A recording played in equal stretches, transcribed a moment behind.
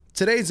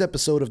Today's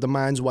episode of the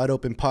Minds Wide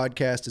Open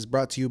podcast is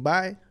brought to you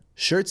by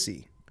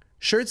Shirtsy.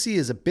 Shirtsy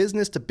is a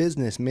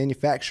business-to-business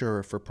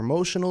manufacturer for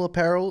promotional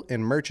apparel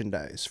and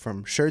merchandise,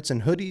 from shirts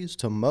and hoodies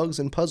to mugs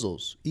and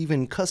puzzles,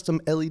 even custom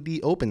LED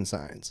open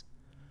signs.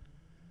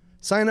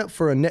 Sign up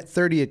for a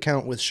Net30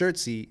 account with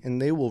Shirtsy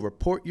and they will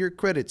report your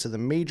credit to the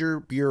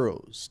major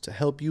bureaus to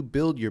help you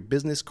build your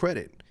business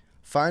credit.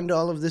 Find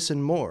all of this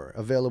and more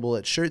available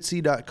at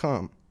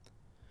shirtsy.com.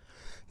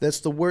 That's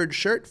the word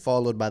shirt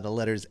followed by the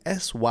letters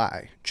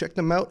SY. Check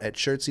them out at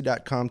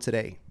shirtsy.com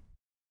today.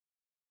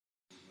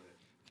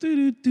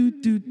 Hit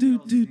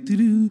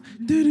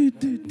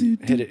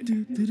it.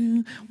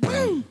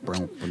 Minds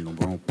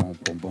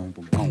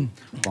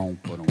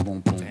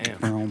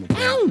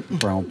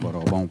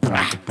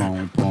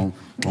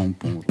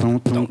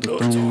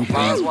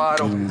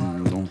wide open.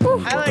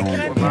 I like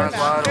it. Minds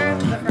wide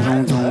open.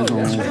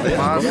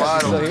 Minds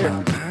wide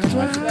open.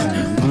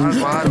 Minds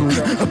wide open.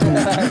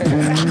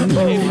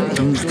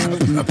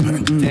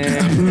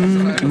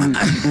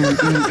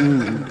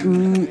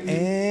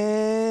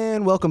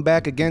 And welcome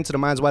back again to the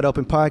Minds Wide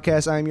Open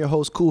podcast. I'm your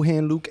host, Cool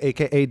Hand Luke,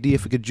 aka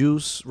Deifica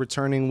Juice,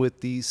 returning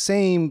with the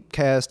same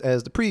cast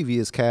as the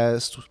previous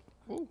cast.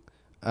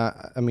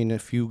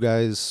 If you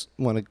guys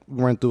want to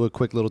run through a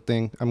quick little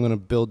thing, I'm going to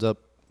build up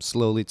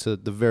slowly to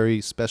the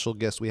very special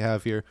guest we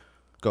have here.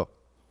 Go.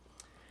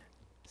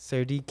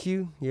 Sir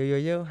DQ,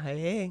 yo,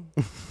 hey.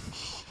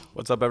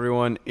 What's up,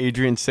 everyone?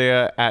 Adrian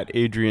Saya at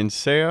Adrian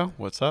Saya.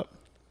 What's up?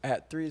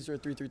 At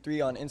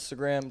 30333 on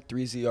Instagram,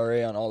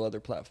 3ZRA on all other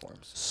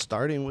platforms.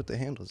 Starting with the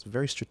handles,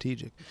 very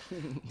strategic.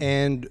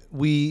 And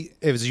we,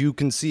 as you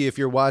can see if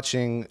you're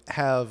watching,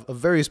 have a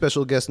very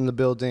special guest in the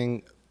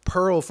building.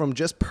 Pearl from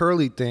Just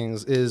Pearly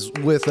Things is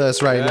with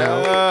us right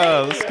now. Yeah,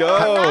 let's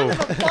go. Round of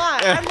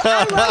applause.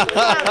 I love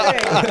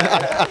clapping.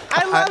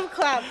 I love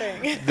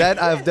clapping.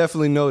 That I've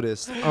definitely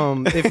noticed.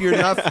 If you're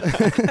not,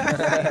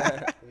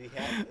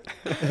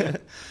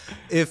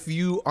 if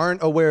you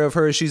aren't aware of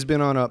her, she's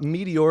been on a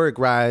meteoric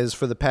rise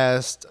for the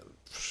past,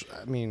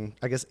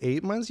 I guess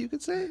 8 months, you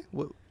could say.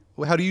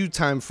 How do you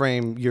time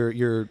frame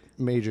your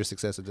major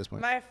success at this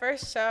point? My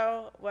first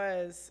show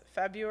was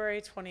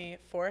February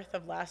 24th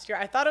of last year.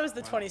 I thought it was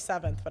the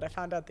 27th, but I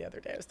found out the other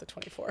day it was the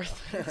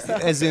 24th. So.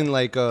 As in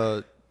like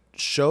a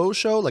show,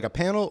 like a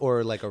panel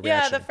or like a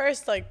reaction? Yeah, the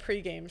first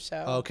pregame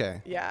show.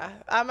 Okay. Yeah.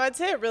 I'd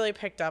say it really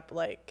picked up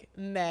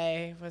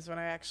May was when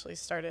I actually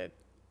started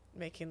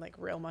making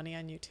real money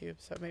on YouTube.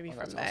 So maybe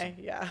from May.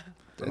 Awesome. Yeah.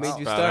 What made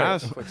you badass.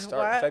 start? Quick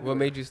start. What? February. What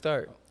made you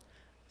start?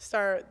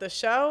 Start the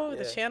show,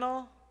 the Yeah.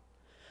 channel.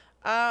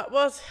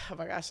 Oh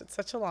my gosh, it's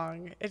such a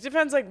long. It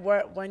depends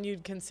when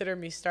you'd consider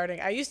me starting.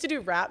 I used to do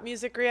rap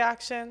music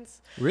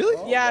reactions. Really?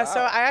 Oh, Yeah, wow.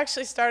 so I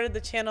actually started the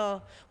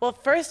channel. Well,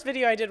 first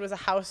video I did was a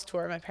house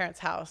tour of my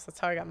parents' house. That's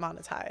how I got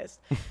monetized.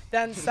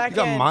 Then You second,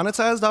 got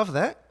monetized off of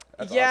that?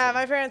 That's yeah, awesome.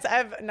 my parents. I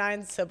have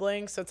 9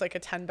 siblings, so it's like a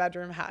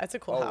 10-bedroom house. It's a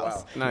cool Oh,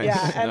 house. wow. Nice.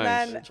 Yeah, and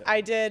Nice. then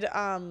I did.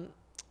 My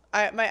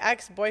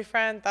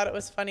ex-boyfriend thought it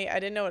was funny. I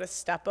didn't know what a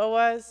steppa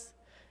was.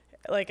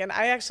 And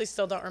I actually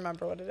still don't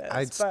remember what it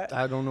is. But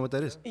I don't know what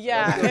that is.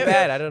 yeah, Too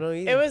bad, I don't know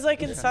either. it was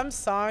in some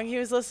song he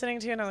was listening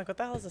to, and I'm like, what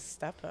the hell is a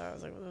steppa? I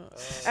was like,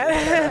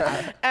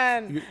 ugh.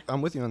 and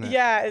I'm with you on that.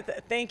 yeah,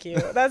 thank you.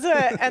 That's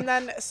it. And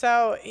then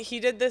so he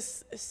had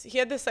this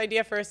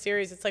idea for a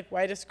series. It's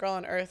whitest girl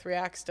on earth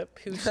reacts to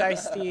Pooh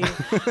Shiesty,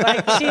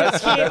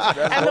 Chief Keef.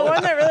 And the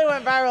one that really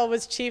went viral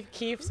was Chief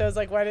Keef. So it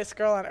was whitest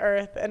girl on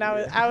earth, and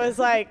I was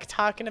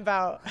talking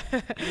about.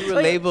 You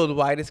were labeled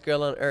whitest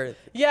girl on earth.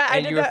 Yeah, I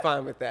and did you were that.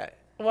 fine with that.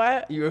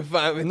 What? You were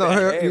fine with No,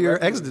 that. your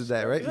ex did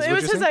that, right? Is what It you're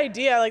was his saying?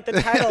 idea. The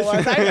title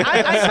was. I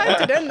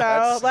typed it in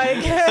though.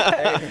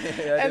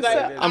 And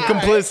so, I'm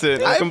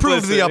complicit. I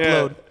approved the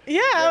upload.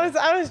 yeah,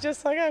 I was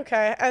just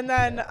okay. And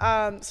then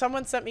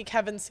someone sent me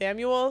Kevin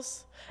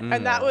Samuels,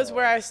 and that was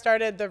where I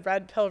started the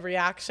Red Pill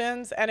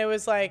reactions. And it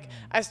was I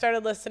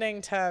started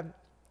listening to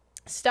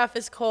Stuff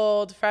Is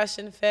Cold, Fresh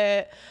and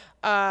Fit,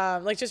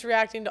 just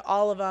reacting to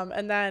all of them.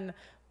 And then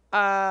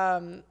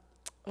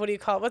what do you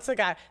call it? What's the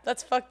guy?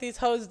 Let's fuck these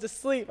hoes to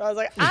sleep. I was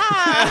like, Alpha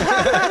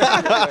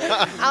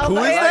Who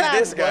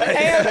is that?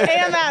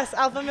 AMS, AMS,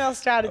 Alpha Male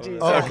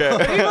Strategies. Okay.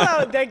 People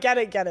know, they get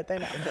it, they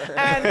know.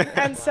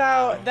 And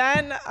so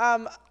then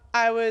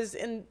I was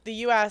in the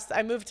U.S.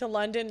 I moved to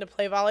London to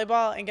play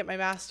volleyball and get my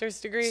master's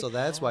degree. So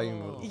that's why you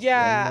moved.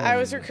 Yeah, I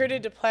was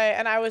recruited to play,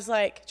 and I was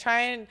I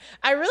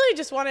really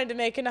just wanted to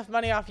make enough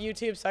money off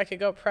YouTube so I could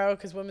go pro,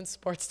 because women's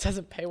sports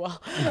doesn't pay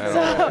well.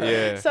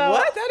 Yeah. So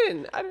What? I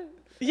didn't.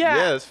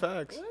 yeah, it's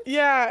facts.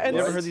 yeah. And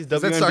You ever heard these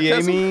that WNBA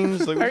sarcasm?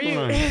 memes? Are What's you?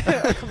 going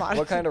on? Come on.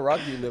 What kind of rock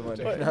do you live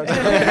under?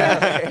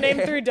 Name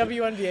 3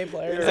 WNBA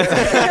players.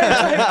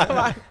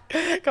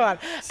 Come on.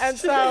 And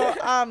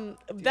so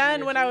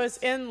then when I was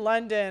in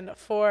London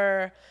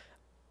for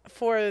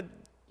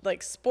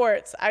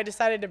sports, I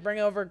decided to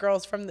bring over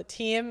girls from the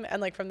team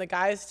and from the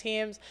guys'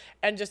 teams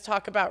and just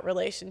talk about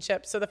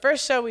relationships. So the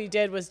first show we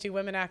did was Do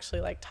Women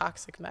Actually Like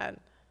Toxic Men?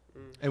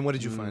 And what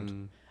did you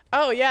find?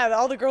 Oh yeah,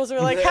 all the girls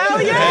were like,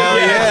 hell yeah! Hell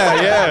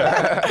yeah,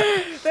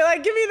 yeah. They're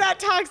like, give me that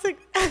toxic.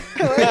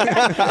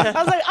 I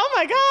was like, oh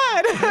my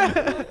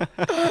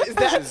god, is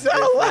that so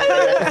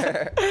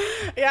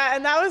what? Yeah,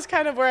 and that was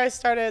kind of where I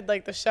started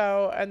like the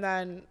show, and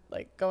then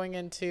like going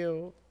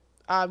into.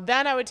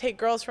 Then I would take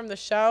girls from the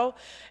show,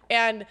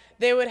 and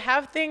they would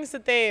have things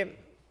that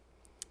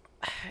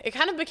it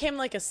kind of became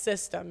like a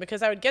system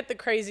because I would get the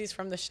crazies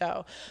from the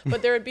show,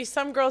 but there would be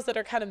some girls that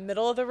are kind of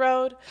middle of the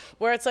road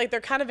where it's like they're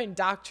kind of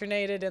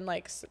indoctrinated in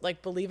like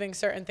believing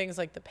certain things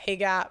like the pay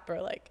gap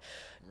or like,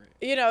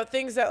 you know,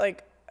 things that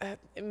like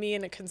me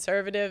and a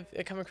conservative,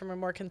 coming from a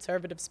more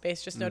conservative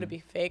space, just know to be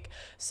fake.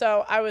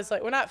 So I was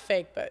like, well, not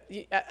fake, but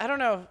I don't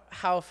know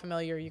how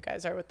familiar you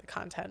guys are with the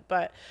content,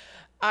 but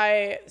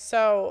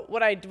so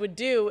what I would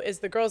do is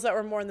the girls that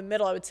were more in the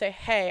middle, I would say,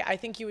 hey, I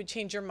think you would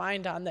change your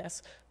mind on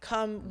this.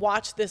 Come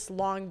watch this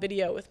long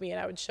video with me. And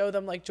I would show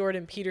them like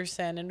Jordan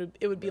Peterson, and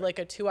it would be like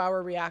a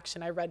 2-hour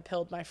reaction. I red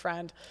pilled my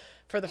friend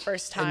for the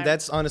first time. And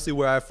that's honestly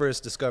where I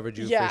first discovered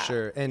you Yeah. for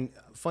sure. And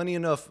funny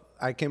enough,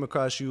 I came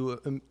across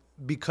you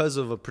because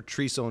of a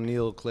Patrice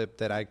O'Neal clip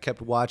that I kept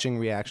watching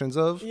reactions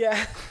of.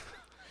 Yeah.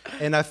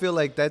 And I feel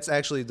like that's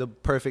actually the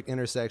perfect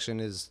intersection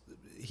is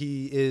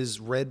he is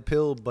red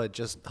pill, but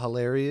just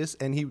hilarious.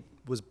 And he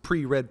was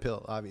pre-red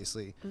pill,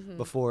 obviously,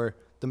 before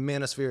the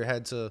manosphere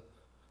had to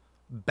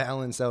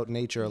balance out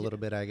nature a little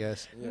bit, I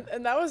guess. Yeah.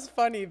 And that was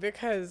funny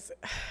because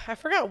I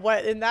forgot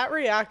what in that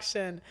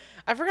reaction,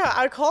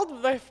 I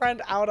called my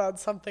friend out on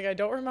something. I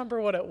don't remember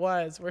what it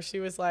was, where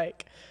she was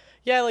like,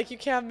 yeah, like you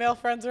can't have male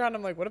friends around.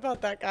 I'm like, what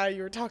about that guy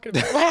you were talking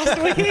about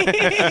last week?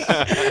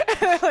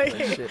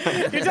 Like,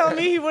 you're telling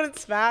me he wouldn't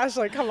smash?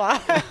 Like, come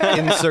on.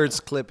 Inserts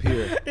clip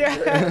here.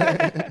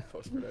 Yeah.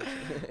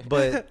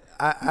 But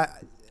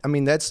I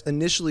mean, that's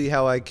initially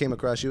how I came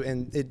across you,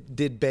 and it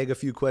did beg a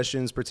few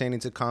questions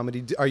pertaining to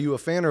comedy. Are you a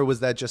fan, or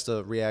was that just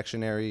a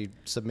reactionary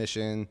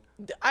submission?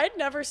 I'd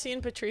never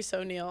seen Patrice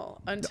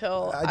O'Neal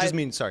until I just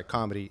mean, sorry,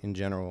 comedy in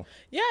general.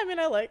 Yeah, I mean,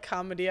 I like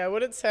comedy. I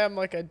wouldn't say I'm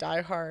like a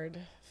diehard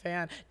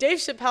fan. Dave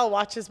Chappelle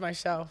watches my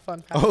show.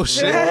 Fun fact. Oh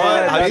shit!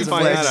 What? How do you That's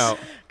find flex. that out?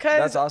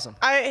 That's awesome.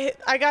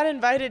 I got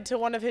invited to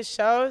one of his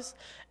shows,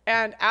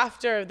 and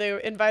after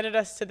they invited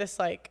us to this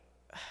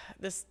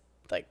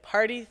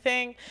party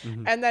thing,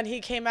 and then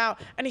he came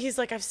out and he's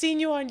like, I've seen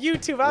you on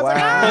YouTube. I was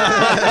like,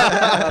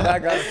 ah!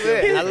 That got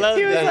it. I love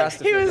that.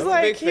 He was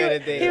like, big fan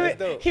of Dave. That's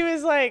dope. he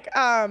was like,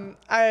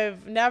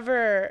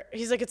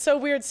 he's like, it's so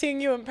weird seeing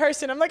you in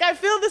person. I'm like, I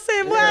feel the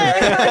same way.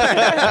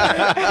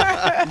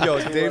 Yo,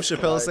 Dave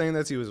Chappelle saying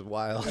that to you was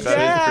wild. That is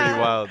Yeah. pretty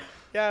wild.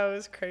 Yeah, it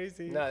was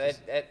crazy. No, I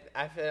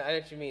know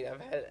what you mean. I've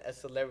had a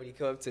celebrity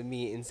come up to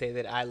me and say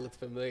that I look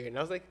familiar, and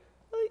I was like,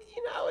 well,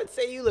 you know, I would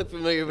say you look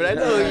familiar, but I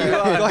know who you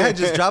are. Go ahead,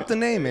 just drop the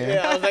name, man.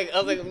 Yeah, I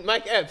was like,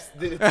 Mike Epps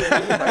did it to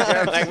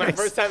me. Like my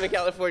first time in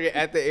California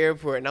at the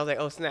airport, and I was like,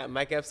 oh snap,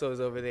 Mike Epps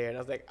was over there, and I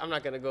was like, I'm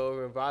not gonna go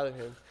over and bother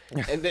him.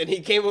 And then he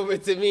came over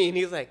to me, and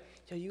he was like,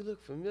 yo, you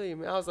look familiar,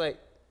 man. I was like,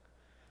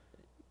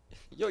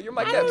 Yo, you're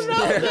Mike I don't Epps. know,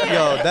 man.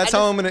 Yo, that's I how just-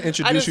 I'm gonna I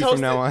introduce just you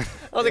from now on.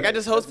 I was like, I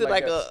just That's hosted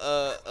Mike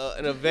like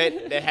an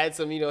event that had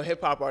some,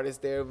 hip hop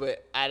artists there,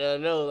 but I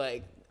don't know,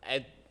 like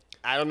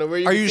I don't know where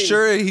you. Are can you see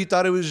sure he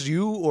thought it was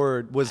you,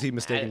 or was he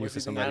mistaken you for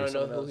I somebody?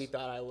 don't know who he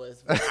thought I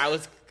was. But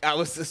I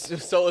was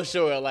so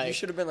sure. Like You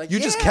should have been like, You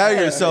just yeah. carry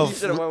You yourself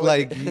should've went with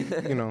like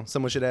it.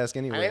 someone should ask I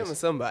am anyways.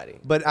 somebody.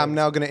 But I'm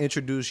now gonna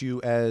introduce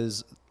you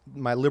as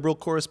my liberal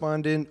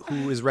correspondent,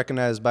 who is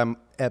recognized by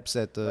Epps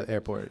at the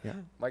airport. Yeah.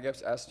 Mike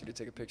Epps asked you to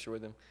take a picture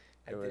with him.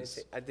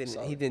 I didn't.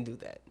 solid. He didn't do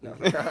that. No.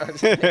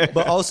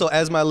 But also,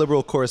 as my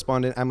liberal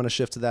correspondent, I'm going to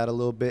shift to that a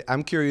little bit.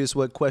 I'm curious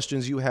what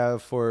questions you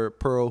have for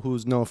Pearl,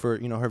 who's known for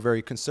her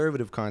very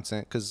conservative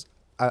content, because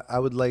I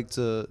would like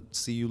to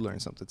see you learn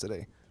something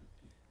today.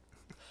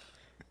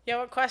 Yeah,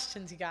 what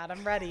questions you got?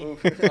 I'm ready.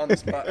 On the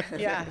spot.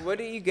 Yeah. What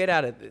do you get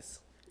out of this?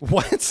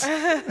 What?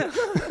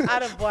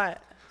 Out of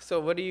what? So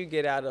what do you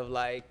get out of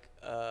like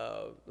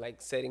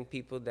setting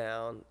people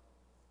down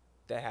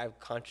that have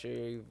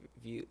contrary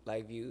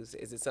views?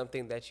 Is it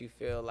something that you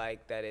feel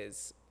like that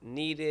is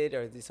needed,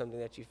 or is it something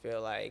that you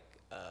feel like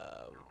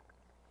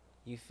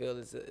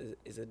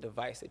is a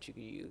device that you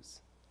could use?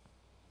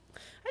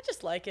 I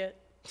just like it.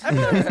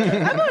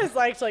 I've always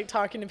liked like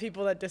talking to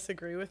people that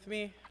disagree with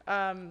me.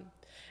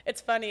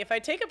 It's funny, if I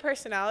take a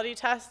personality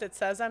test, it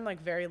says I'm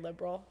like very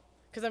liberal,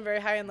 because I'm very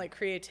high in like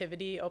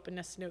creativity,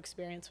 openness to new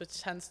experience,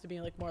 which tends to be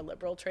like more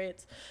liberal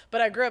traits.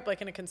 But I grew up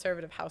like in a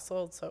conservative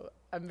household, so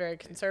I'm very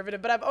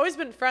conservative. But I've always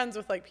been friends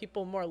with like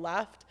people more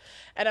left,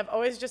 and I've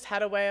always just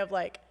had a way of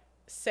like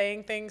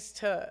saying things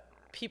to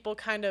people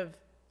kind of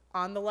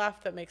on the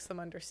left that makes them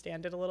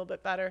understand it a little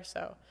bit better.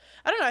 So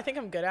I don't know, I think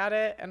I'm good at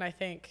it, and I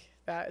think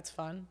that it's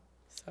fun.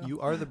 So.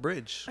 You are the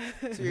bridge.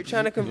 So you're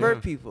trying to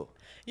convert people.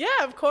 Yeah,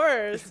 of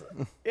course.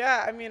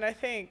 Yeah, I mean, I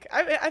think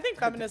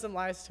feminism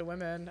lies to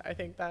women. I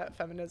think that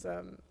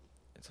feminism.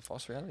 It's a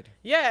false reality.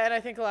 Yeah, and I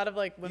think a lot of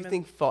like You women.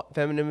 think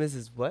feminism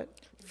is what?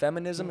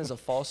 Feminism is a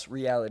false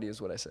reality, is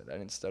what I said. I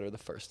didn't stutter the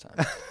first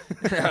time.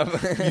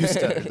 You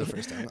stuttered the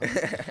first time.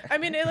 I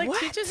mean, it like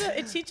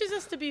teaches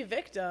us to be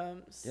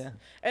victims. Yeah.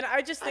 And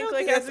I just I think don't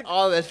like think as that's a,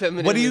 all that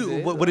feminism What do you?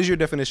 is. What is your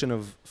definition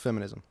of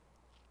feminism?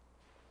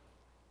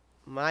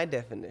 My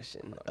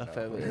definition of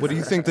feminism. What do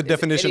you think the is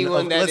definition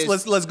anyone of? that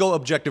is Let's go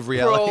objective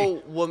reality.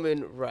 pro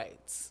woman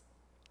rights.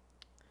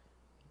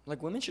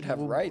 Like, women should have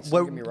rights, What,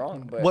 don't get me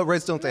wrong. But what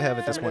rights don't they have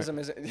at this point?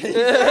 feminism isn't.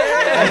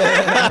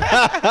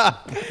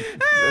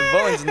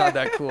 Voting's not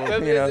that cool.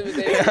 You know? Feminism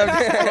is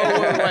pro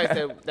woman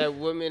rights. That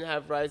women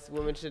have rights.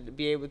 Women should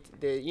be able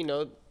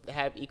to,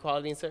 have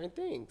equality in certain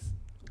things.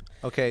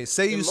 Okay,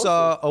 say you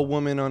saw a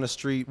woman on the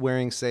street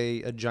wearing,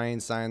 say, a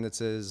giant sign that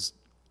says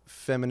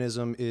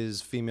 "Feminism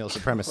is female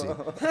supremacy."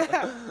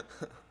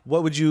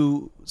 What would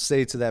you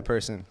say to that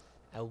person?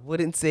 I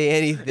wouldn't say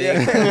anything.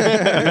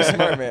 You're a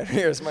smart man.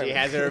 You're a smart She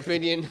man. has her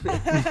opinion.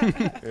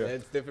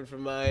 That's different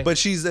from mine. But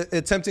she's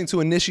attempting to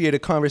initiate a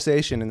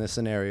conversation in this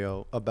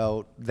scenario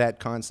about that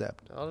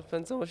concept. It all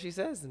depends on what she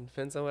says and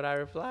depends on what I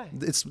reply.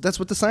 That's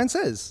what the sign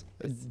says.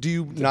 Do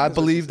you not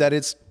believe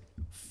that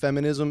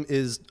feminism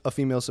is a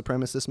female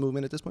supremacist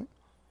movement at this point?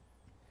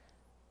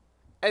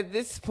 At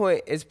this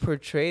point, it's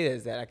portrayed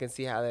as that. I can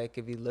see how that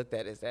could be looked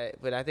at as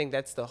that. But I think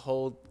that's the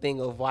whole thing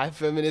of why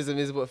feminism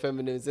is what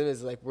feminism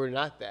is. Like, we're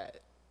not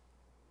that.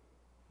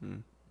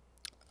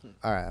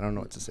 All right, I don't know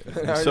what to say.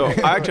 So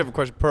I actually have a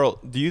question. Pearl,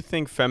 do you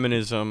think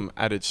feminism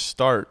at its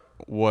start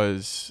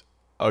was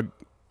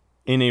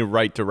in a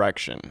right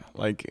direction?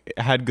 Like, it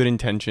had good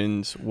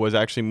intentions, was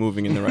actually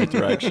moving in the right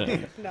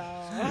direction? no.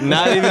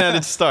 Not even at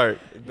its start.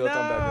 Built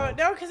on background.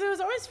 No, because it was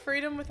always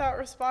freedom without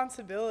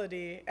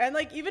responsibility, and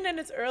like even in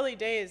its early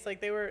days, like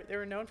they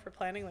were known for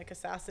planning like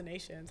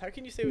assassinations. How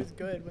can you say it was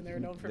good when they were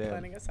known for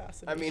planning I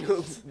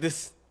assassinations?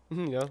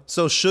 mean,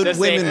 So should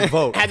Just women saying,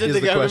 vote? Hasn't Is the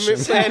the government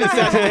question. planned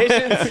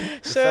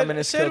assassinations?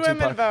 Feminists should kill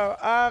women Tupac.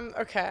 vote?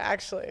 Okay,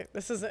 actually,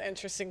 this is an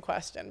interesting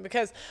question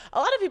because a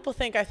lot of people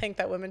think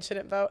that women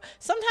shouldn't vote.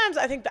 Sometimes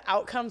I think the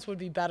outcomes would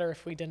be better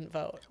if we didn't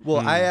vote. Well,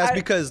 I asked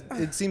because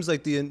it seems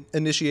like the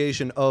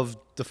initiation of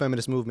the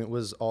feminist movement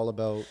was all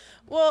about.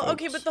 Well,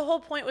 okay, but the whole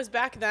point was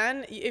back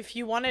then, if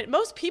you wanted,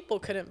 most people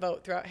couldn't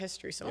vote throughout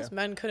history, so most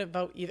men couldn't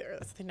vote either.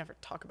 That's what they never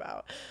talk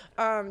about.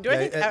 Do I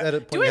think? at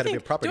a point you had to be a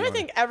property Do I owner.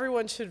 think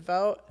everyone should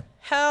vote?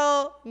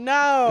 Hell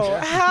no.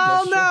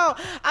 Hell no.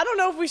 I don't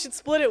know if we should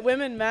split it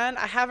women, men.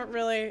 I haven't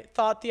really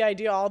thought the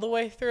idea all the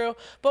way through.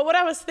 But what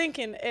I was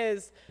thinking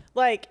is,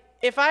 like,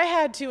 if I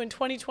had to in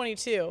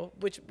 2022,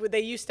 which they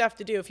used to have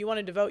to do, if you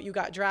wanted to vote, you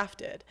got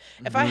drafted.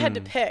 If I had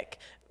to pick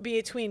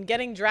between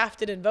getting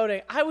drafted and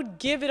voting, I would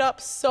give it up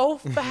so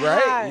fast.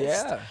 Right,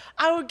 yeah.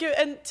 I would give,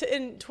 and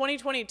in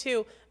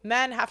 2022,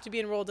 men have to be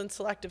enrolled in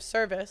selective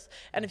service.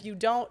 And if you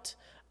don't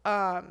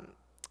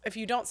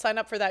sign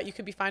up for that, you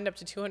could be fined up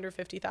to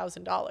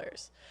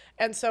 $250,000.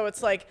 And so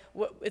it's like,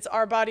 it's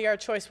our body, our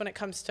choice when it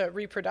comes to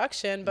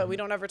reproduction, but we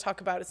don't ever talk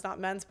about it's not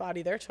men's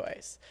body, their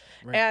choice.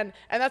 Right. And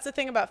that's the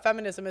thing about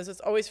feminism is it's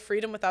always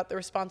freedom without the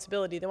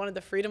responsibility. They wanted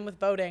the freedom with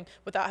voting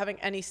without having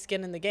any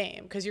skin in the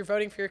game, because you're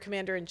voting for your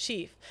commander in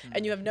chief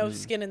and you have no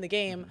skin in the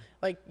game,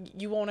 like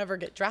you won't ever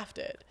get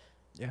drafted.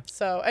 Yeah.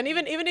 So, and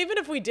even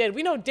if we did,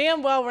 we know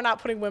damn well we're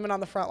not putting women on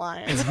the front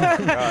lines.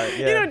 Yeah.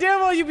 You know damn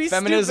well you'd be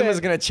Feminism stupid. is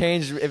gonna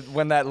change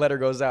when that letter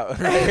goes out. It's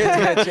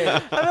gonna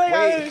change. I'm like,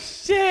 oh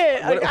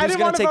shit! Like, I Who's didn't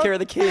gonna want take care of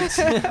the kids?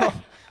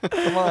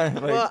 Come on.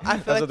 Like, Well, I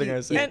feel that's what like they're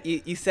gonna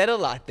say. you said a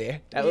lot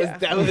there. That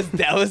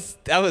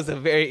Yeah. was a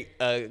very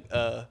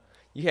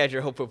you had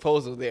your whole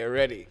proposal there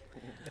ready.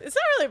 It's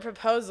not really a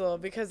proposal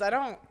because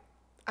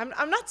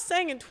I'm not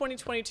saying in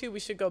 2022 we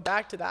should go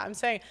back to that. I'm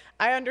saying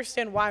I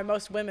understand why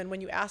most women,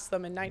 when you ask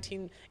them in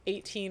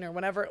 1918 or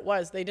whenever it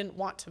was, they didn't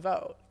want to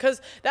vote.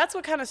 Because that's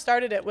what kind of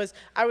started it. Was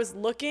I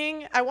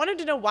wanted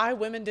to know why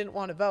women didn't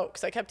want to vote,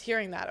 because I kept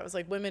hearing that. I was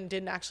like, women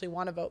didn't actually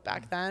want to vote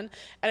back then.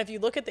 And if you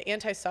look at the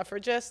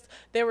anti-suffragists,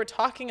 they were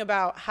talking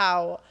about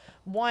how,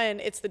 one,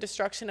 it's the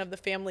destruction of the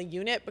family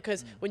unit,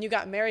 because when you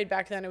got married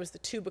back then, it was the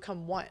two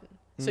become one.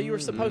 So you were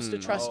supposed to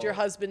trust your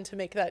husband to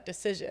make that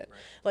decision.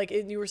 Like,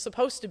 you were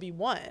supposed to be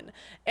one.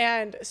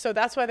 And so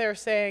that's why they're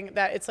saying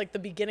that it's like the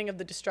beginning of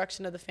the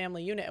destruction of the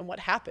family unit and what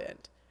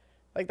happened.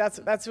 Like,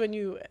 that's when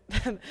you,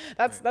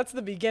 that's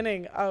the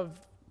beginning of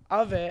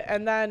it.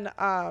 And then,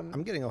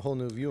 I'm getting a whole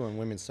new view on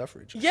women's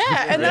suffrage.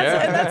 yeah, and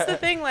that's the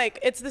thing. Like,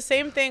 it's the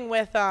same thing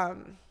with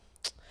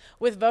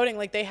voting.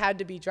 Like, they had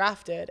to be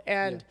drafted.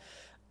 And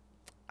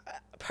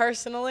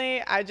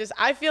personally,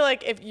 I feel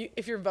like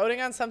if you're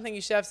voting on something, you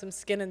should have some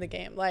skin in the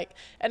game. Like,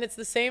 and it's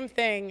the same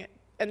thing.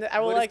 And I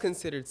will What is like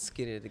considered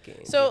skin in the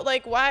game? so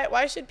like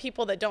why should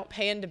people that don't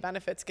pay into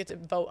benefits get to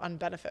vote on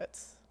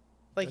benefits?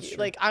 Like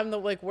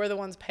we're the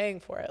ones paying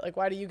for it. Like,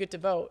 why do you get to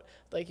vote?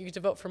 Like, you get to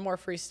vote for more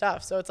free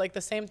stuff. So it's like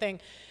the same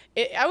thing.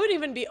 I would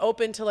even be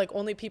open to like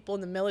only people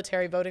in the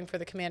military voting for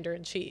the commander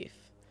in chief.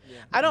 Yeah.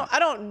 I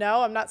don't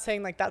know. I'm not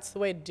saying like that's the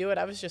way to do it.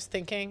 I was just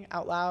thinking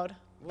out loud.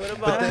 What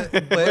about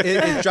But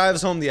it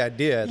drives home the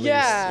idea, at least.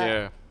 Yeah.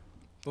 Yeah.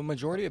 But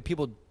majority of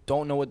people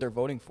don't know what they're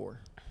voting for.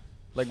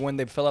 Like when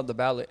they fill out the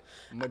ballot,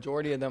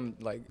 majority of them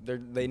like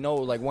they know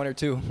like one or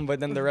two, but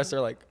then the rest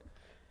are like,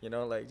 you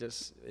know, like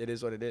just it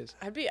is what it is.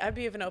 I'd be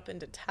even open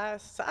to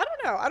tests. I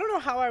don't know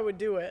how I would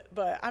do it,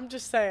 but I'm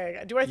just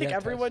saying. Do I think Yeah,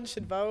 everyone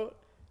should vote?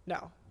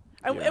 No.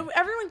 Yeah.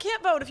 Everyone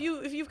can't vote. If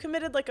you've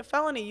committed like a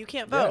felony, you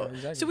can't Yeah, vote.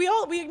 exactly.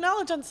 So we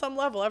acknowledge on some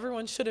level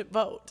everyone shouldn't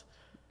vote.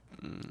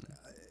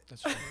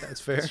 That's true. That's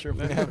fair. That's true.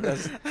 Yeah,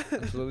 that's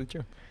absolutely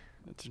true.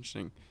 That's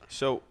interesting.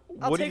 So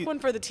I'll what do take you, one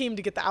for the team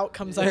to get the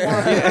outcomes I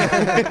want.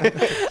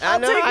 I'll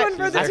know, take I- one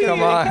for the I- team.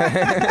 Come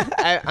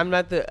on. I'm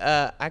not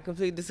the. I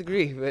completely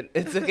disagree, but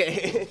it's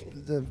okay.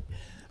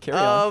 Carry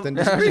on. Then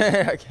disagree.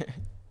 Okay.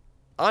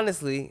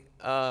 Honestly,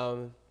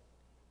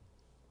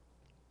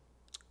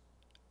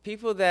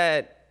 people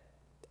that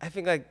I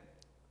think like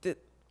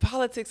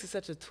politics is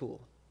such a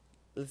tool.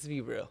 Let's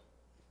be real,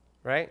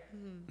 right?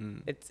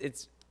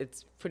 It's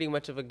pretty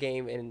much of a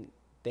game, and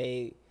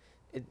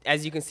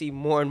as you can see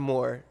more and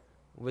more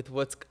with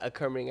what's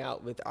coming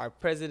out with our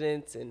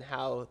presidents and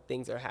how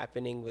things are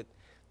happening with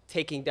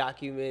taking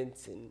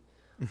documents and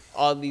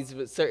all these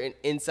certain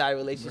inside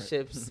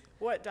relationships.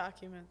 What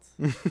documents?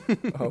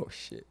 Oh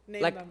shit.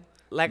 Name Like- them.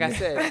 Like I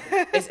said,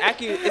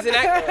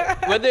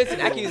 whether it's an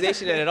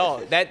accusation at all,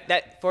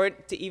 that for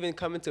it to even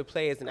come into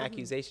play as an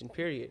accusation,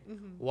 period.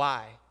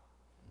 Why?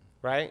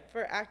 Right?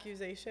 For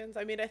accusations,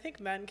 I mean, I think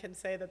men can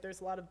say that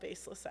there's a lot of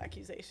baseless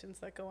accusations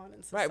that go on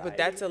in society. Right, but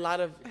that's a lot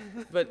of,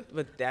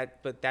 but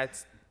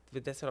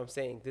that's what I'm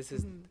saying. This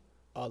is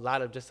a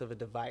lot of just of a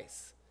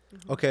device.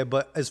 Okay,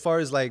 but as far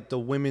as like the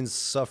women's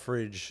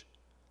suffrage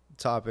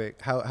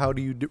topic, how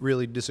do you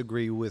really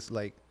disagree with,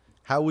 like,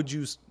 how would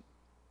you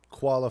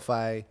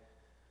qualify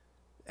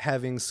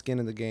having skin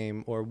in the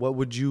game, or what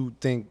would you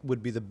think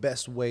would be the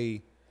best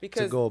way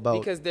to go about?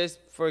 Because there's,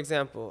 for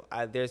example,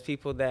 there's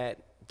people that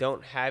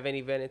don't have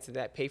any benefits and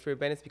that pay for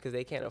benefits because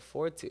they can't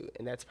afford to,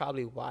 and that's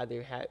probably why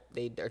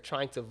they're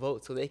trying to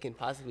vote so they can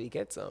possibly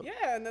get some.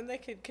 Yeah, and then they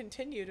could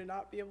continue to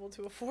not be able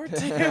to afford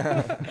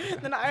to.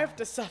 Then I have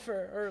to suffer,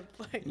 or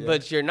like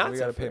But you're not We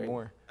gotta suffering. pay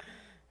more.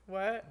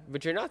 what?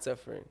 But you're not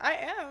suffering. I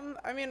am.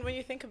 I mean, when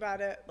you think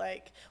about it,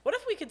 like, what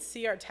if we could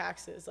see our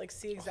taxes, like,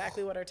 see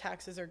exactly what our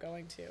taxes are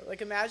going to?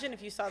 Like, imagine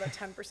if you saw that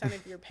 10%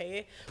 of your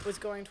pay was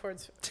going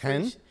towards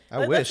 10? I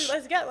Let's wish.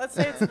 let's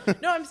say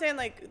it's, no, I'm saying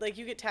like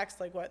you get taxed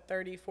like what,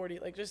 30, 40,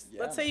 like just,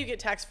 let's say you get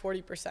taxed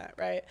 40%,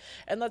 right?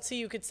 And let's say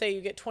you could say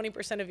you get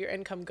 20% of your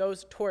income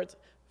goes towards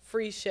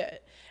free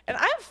shit. And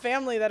I have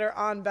family that are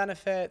on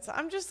benefits.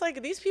 I'm just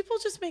like, these people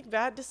just make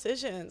bad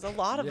decisions, a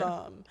lot of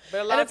them. But a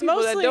And lot of it's people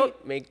that mostly-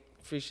 don't make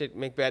free shit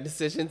make bad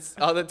decisions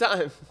all the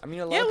time. I mean,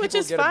 a lot Yeah, of which people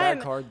is get a fine.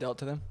 bad card dealt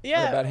to them.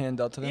 Yeah. Or a bad hand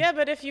dealt to them. Yeah,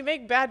 but if you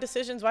make bad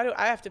decisions, why do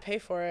I have to pay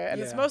for it?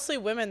 And it's Yeah. mostly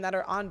women that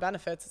are on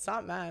benefits. It's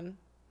not men.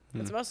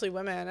 It's mostly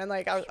women. And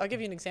like, I'll give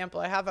you an example.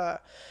 I have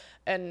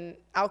an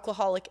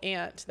alcoholic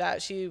aunt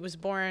that she was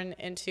born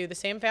into the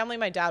same family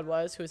my dad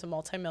was, who was a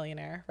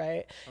multimillionaire,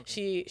 right?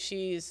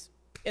 She's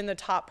in the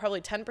top,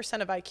 probably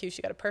 10% of IQ.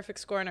 She got a perfect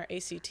score in her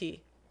ACT.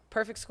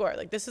 Perfect score.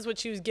 Like, this is what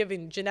she was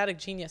given, genetic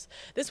genius.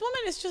 This woman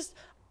is just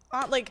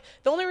like,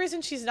 the only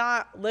reason she's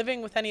not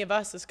living with any of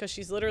us is because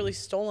she's literally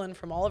stolen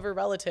from all of her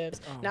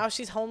relatives. Now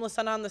she's homeless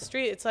and on the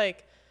street. It's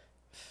like,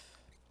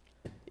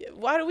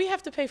 why do we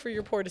have to pay for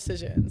your poor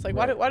decisions? Like,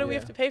 why do we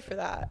have to pay for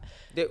that?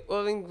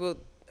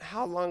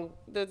 How long?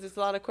 There's a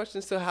lot of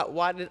questions. So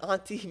why did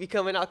Auntie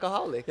become an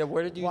alcoholic? Yeah,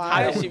 where did you?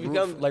 Why? How did she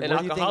become like, an where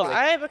do you think, alcoholic?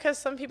 like, Because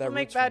some people that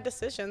make roots bad from?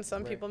 decisions.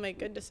 Some people make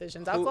good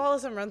decisions. Who-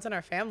 Alcoholism runs in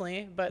our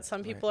family, but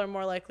some people are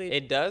more likely.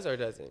 It does or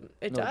doesn't?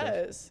 It No, it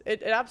does.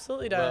 It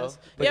absolutely Well, does.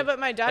 but yeah, but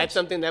my dad. That's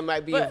something that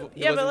might be. But,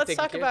 yeah, but wasn't let's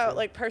taken talk care about of.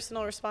 like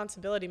personal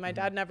responsibility. My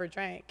dad never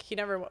drank. He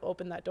never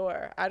opened that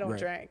door. I don't Right.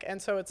 drink,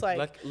 and so it's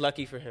like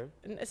Lucky for him.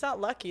 it's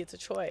not lucky. It's a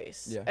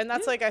choice. Yeah. And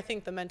that's like, I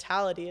think the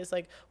mentality is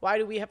like, why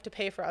do we have to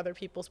pay for other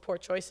people's poor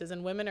choices?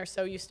 And women are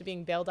so used to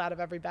being bailed out of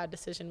every bad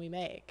decision we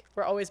make.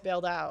 We're always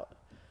bailed out.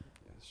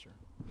 That's true.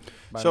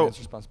 By a So man's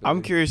responsibility.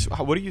 I'm curious,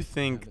 what do you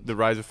think the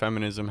rise of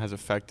feminism has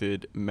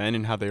affected men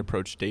and how they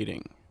approach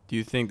dating? Do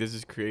you think this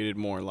has created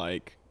more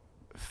like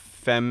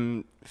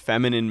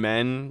feminine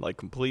men, like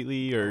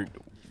completely, or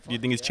do you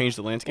think it's changed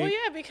the landscape? Well,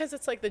 yeah, because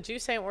it's like the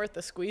juice ain't worth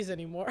the squeeze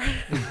anymore.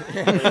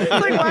 It's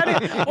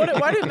like,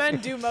 why do men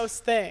do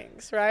most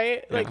things,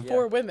 right? Like Yeah.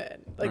 for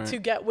women, like Right. to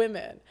get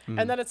women.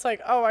 And then it's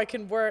like, oh, I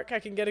can work, I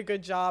can get a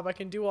good job, I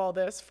can do all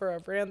this for a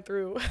ran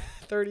through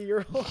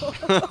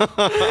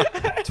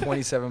 30-year-old.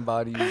 27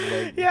 bodies.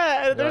 Like,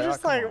 Yeah, and they're You're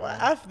like, just "Oh, like, come well, on,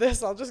 man." F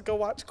this, I'll just go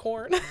watch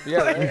corn. yeah.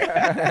 Right.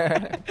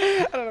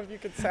 I don't know if you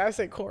could say, I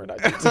say corn on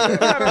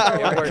YouTube. I don't know.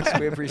 Yeah, it works.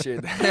 We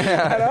appreciate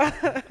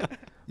that.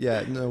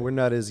 Yeah, no, we're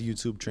not as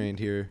YouTube trained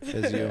here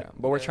as you. Yeah,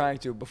 but we're trying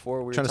to. Before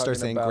we were Trying to start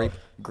talking saying about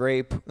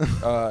grape,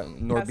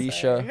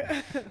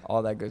 Norbisha,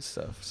 all that good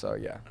stuff. So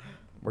yeah,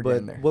 we're But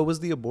getting there. what was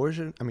the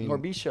abortion? I mean,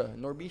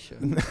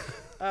 Norbisha,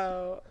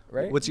 Oh,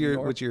 right? what's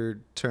your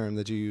term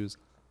that you use?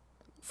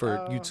 for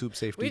YouTube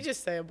safety? We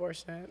just say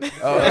abortion. Is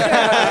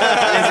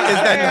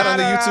that not on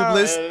the YouTube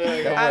list?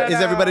 I don't Is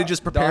everybody know.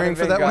 just preparing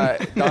for that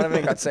one?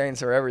 Donovan got sayings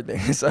for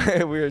everything, so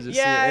we were just.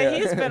 Yeah,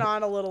 he's been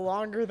on a little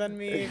longer than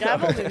me.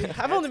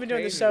 I've only been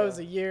doing the crazy, shows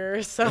though. a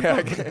year, so.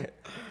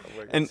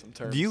 And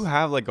do you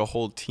have like a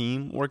whole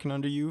team working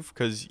under you?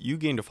 Because you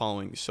gained a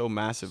following so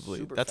massively.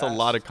 Super That's a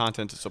lot of fast.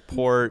 content to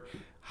support.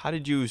 How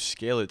did you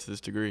scale it to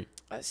this degree?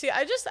 See,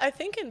 I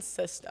think in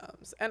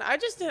systems, and I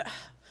just did.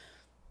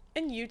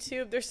 In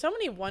YouTube, there's so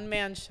many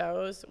one-man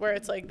shows where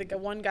it's like the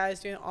one guy's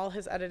doing all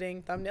his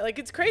editing, thumbnail. Like,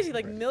 it's crazy.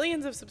 Like,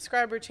 millions of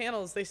subscriber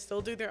channels, they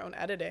still do their own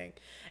editing.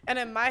 And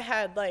in my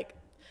head, like,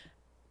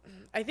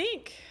 I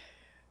think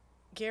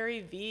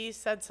Gary Vee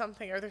said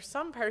something, or there's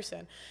some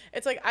person.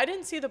 It's like, I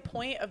didn't see the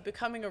point of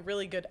becoming a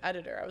really good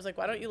editor. I was like,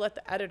 why don't you let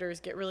the editors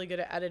get really good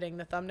at editing,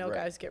 the thumbnail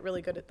guys get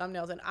really good at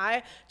thumbnails? And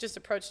I just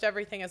approached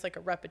everything as like a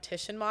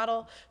repetition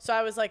model. So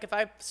I was like, if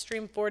I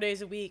stream 4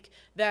 days a week,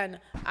 then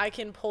I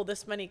can pull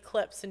this many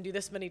clips and do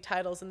this many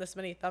titles and this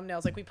many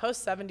thumbnails. Like, we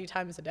post 70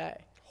 times a day.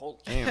 Holy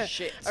Damn.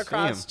 shit.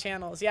 Across Damn.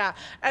 channels, yeah.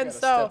 And gotta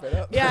so, step it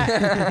up.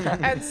 yeah.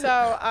 And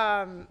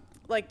so,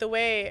 like the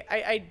way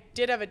I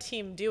did have a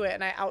team do it,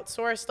 and I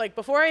outsourced, like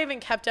before I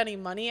even kept any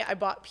money, I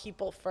bought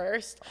people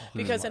first,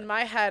 because in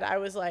my head I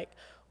was like,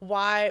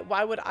 why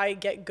would I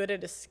get good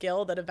at a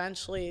skill that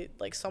eventually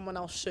like someone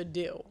else should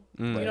do?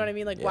 You know what I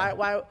mean? Like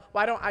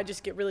why don't I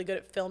just get really good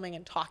at filming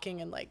and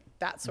talking and like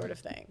that sort of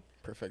thing?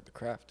 Perfect the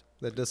craft.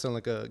 That does sound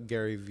like a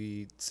Gary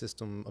Vee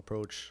system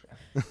approach.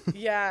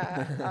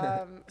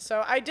 Yeah.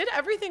 So I did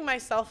everything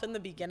myself in the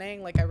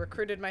beginning. Like, I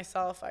recruited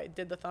myself. I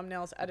did the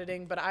thumbnails,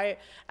 editing. But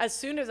as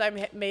soon as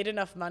I made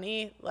enough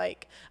money,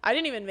 like, I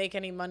didn't even make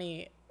any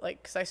money,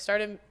 like, because I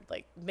started,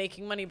 like,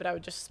 making money, but I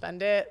would just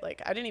spend it.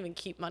 Like, I didn't even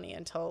keep money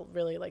until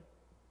really, like,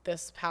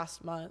 this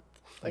past month.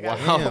 Like,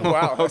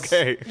 Wow.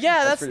 Okay.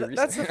 Yeah, That's that's pretty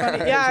the recent.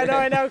 funny. Yeah,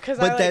 I know. Because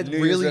But I, like, that New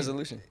Year's really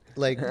resolution.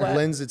 like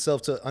lends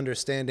itself to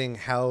understanding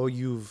how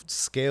you've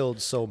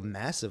scaled so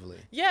massively.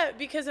 yeah,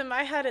 because in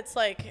my head, it's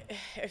like,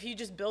 if you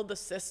just build the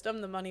system,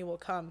 the money will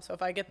come. So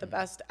if I get the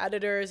best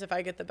editors, if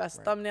I get the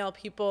best thumbnail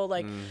people,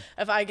 like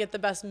if I get the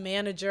best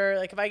manager,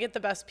 like if I get the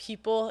best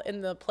people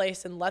in the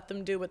place and let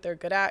them do what they're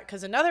good at.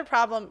 Because another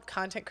problem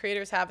content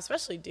creators have,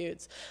 especially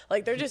dudes,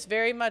 like they're just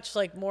very much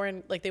like more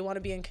in, like they want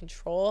to be in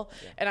control.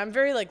 And I'm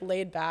very like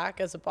laid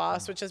back as a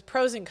boss, which is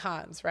pros and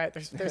cons, right?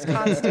 There's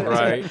cons to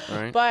it.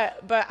 Right.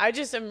 But I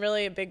just am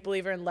really a big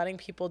believer in letting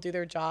people do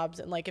their jobs,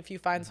 and like if you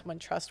find someone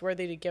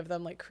trustworthy, to give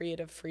them like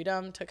creative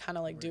freedom to kind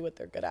of like do what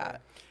they're good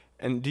at.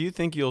 And do you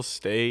think you'll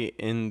stay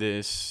in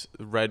this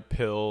red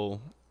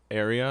pill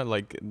area?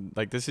 Like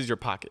this is your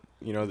pocket,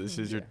 you know, this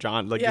is your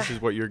John, like this Yeah.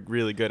 is what you're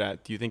really good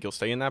at. Do you think you'll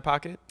stay in that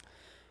pocket?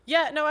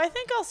 Yeah, no, I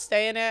think I'll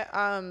stay in it.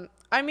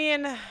 I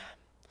mean,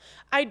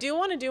 I do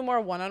want to do more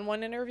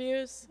one-on-one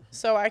interviews,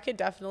 so I could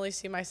definitely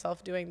see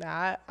myself doing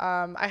that.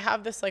 I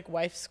have this like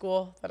wife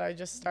school that I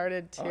just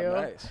started too.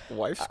 Oh, nice.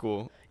 Wife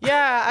school.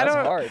 Yeah, I That's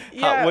don't. hard.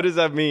 Yeah. What does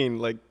that mean?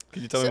 Like,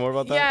 could you tell me more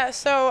about that? Yeah,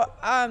 so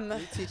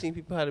You teaching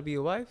people how to be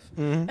a wife?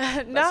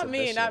 not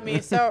me.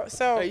 So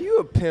Are you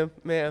a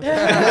pimp, man?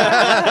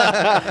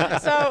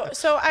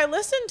 so I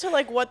listened to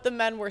like what the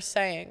men were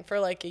saying for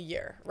like a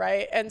year,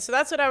 right? And so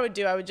that's what I would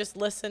do. I would just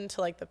listen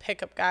to like the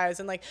pickup guys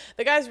and like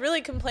the guys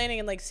really complaining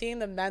and like seeing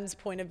the men's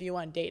point of view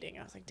on dating.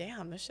 I was like,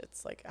 damn, this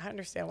shit's like, I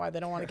understand why they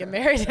don't want to get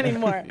married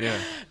anymore. Yeah.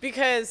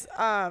 Because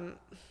a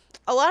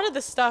lot of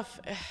the stuff,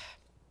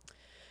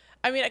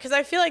 I mean, because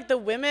I feel like the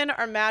women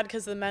are mad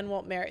because the men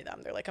won't marry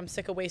them. They're like, I'm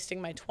sick of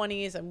wasting my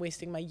 20s. I'm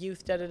wasting my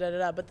youth,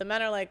 da-da-da-da-da. But the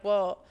men are like,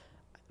 well,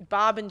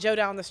 Bob and Joe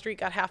down the street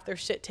got half their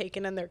shit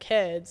taken and their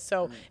kids.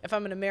 So if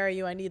I'm going to marry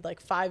you, I need like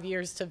 5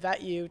 years to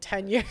vet you,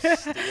 10 years.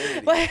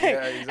 like,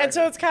 And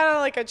so it's kind of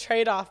like a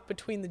trade-off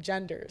between the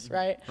genders,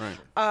 right?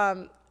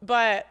 Right.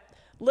 But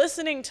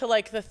listening to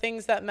like the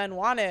things that men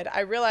wanted,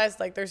 I realized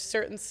like there's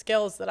certain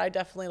skills that I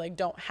definitely like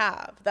don't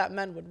have that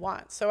men would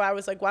want. So I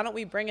was like, why don't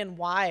we bring in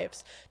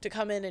wives to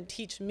come in and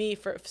teach me?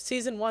 For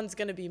season 1's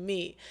going to be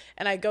me,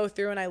 and I go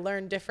through and I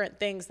learn different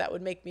things that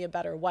would make me a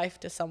better wife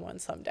to someone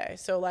someday.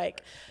 So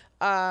like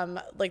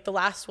the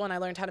last one, I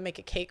learned how to make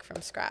a cake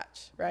from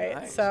scratch, right?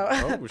 Nice. So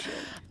Oh shit.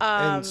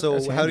 And so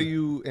That's how do handy.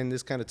 you, and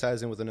this kind of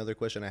ties in with another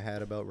question I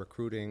had about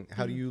recruiting,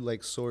 how do you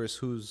like source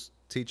who's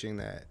teaching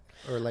that?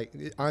 Or like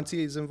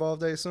Auntie is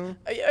involved, I assume?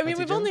 I mean, Auntie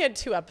we've Jen? only had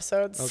 2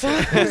 episodes, so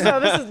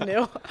this is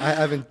new. I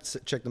haven't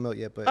checked them out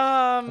yet, but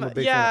I'm a big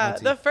fan Yeah, of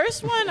Auntie. the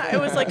first one, it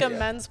was like a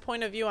men's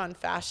point of view on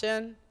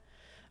fashion.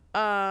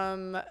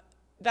 That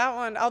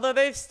one, although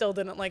they still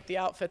didn't like the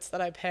outfits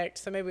that I picked,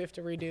 so maybe we have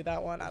to redo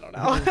that one. I don't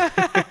know.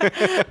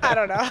 I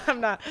don't know.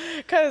 I'm not,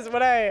 because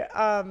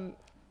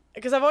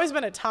because I've always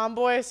been a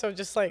tomboy, so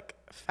just like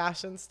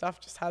fashion stuff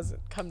just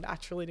hasn't come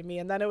naturally to me.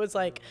 And then it was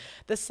like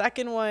the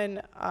second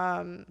one.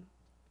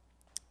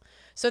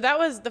 So that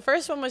was, the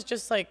first one was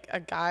just like a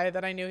guy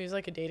that I knew. He was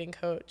like a dating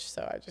coach.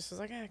 So I just was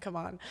like, come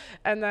on.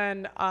 And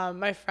then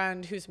my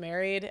friend who's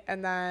married,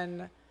 and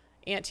then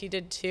Auntie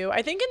did too.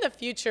 I think in the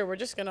future we're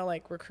just gonna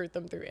like recruit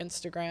them through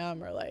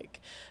Instagram, or like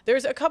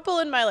there's a couple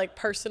in my like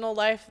personal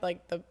life,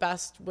 like the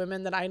best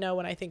women that I know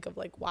when I think of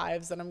like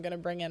wives that I'm gonna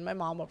bring in. My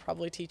mom will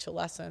probably teach a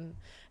lesson.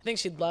 I think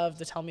she'd love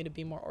to tell me to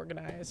be more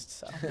organized.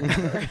 So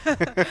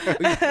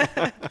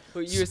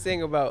What you were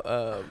saying about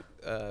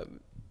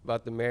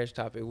the marriage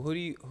topic, who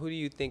do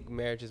you think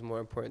marriage is more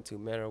important to,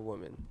 men or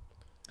women?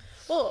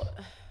 well,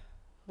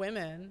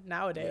 women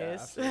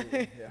nowadays.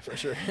 Yeah, for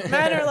sure.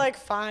 Men are like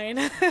fine.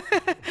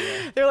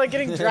 They're like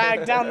getting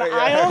dragged down the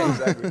aisle.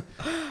 Exactly.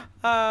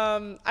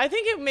 I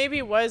think it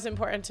maybe was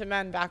important to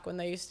men back when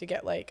they used to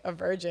get like a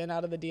virgin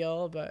out of the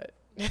deal, but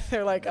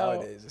they're like,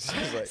 Nowadays, it's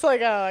just it's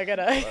like, oh, I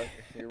gotta.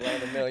 you're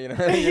running a mill, you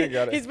know. You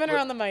got it. He's been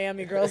around the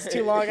Miami girls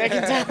too long, I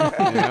can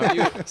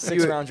tell.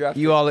 Six-round draft.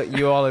 You all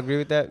agree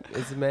with that?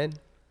 It's men?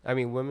 I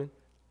mean women?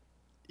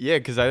 Yeah,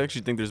 because I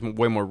actually think there's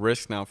way more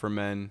risk now for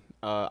men.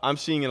 I'm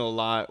seeing it a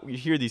lot. You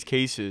hear these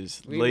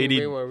cases, lady.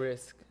 Way more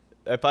risk.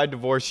 If I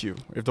divorce you,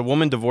 if the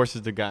woman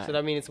divorces the guy, So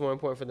that means it's more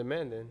important for the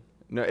men then.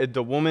 no, if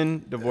the woman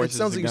It divorces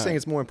sounds the like you're guy. saying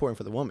it's more important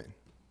for the woman.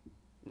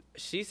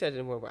 She said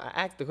it's more important.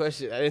 I asked the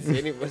question. I didn't say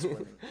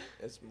anyone.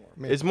 It's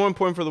more. It's more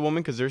important for the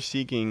woman because they're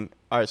seeking.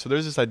 All right, so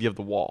there's this idea of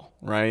the wall,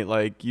 right?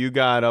 Like you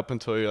got up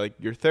until you're like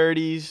your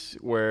 30s,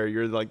 where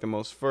you're like the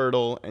most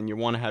fertile, and you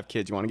want to have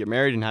kids. You want to get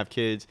married and have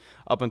kids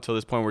up until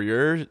this point where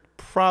you're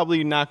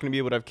probably not going to be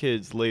able to have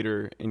kids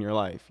later in your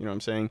life. You know what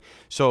I'm saying?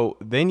 So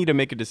they need to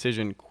make a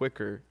decision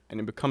quicker, and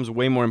it becomes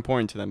way more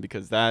important to them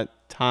because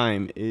that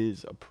time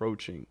is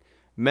approaching.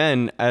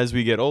 Men, as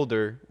we get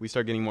older, we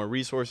start getting more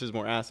resources,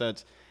 more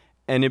assets.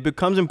 And it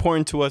becomes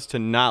important to us to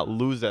not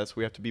lose that, so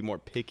we have to be more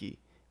picky.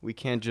 We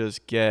can't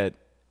just get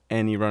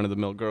any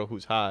run-of-the-mill girl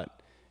who's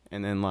hot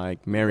and then,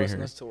 like, marry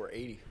her. Us till we're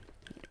 80.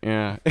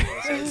 Yeah.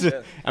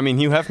 Yeah. I mean,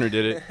 Hugh Hefner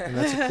did it. And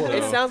that's a quote.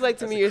 It sounds like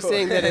to me a you're quote.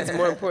 saying that it's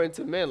more important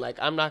to men. Like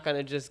I'm not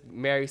gonna just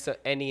marry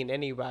any and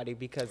anybody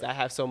because I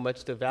have so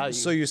much to value.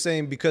 So you're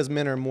saying because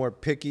men are more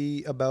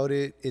picky about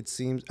it, it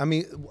seems. I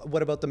mean,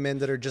 what about the men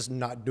that are just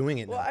not doing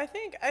it Well, now? I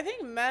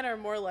think men are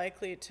more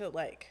likely to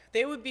like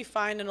they would be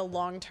fine in a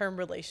long-term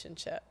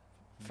relationship.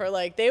 For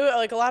like they would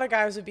like a lot of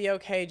guys would be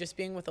okay just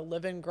being with a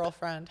live-in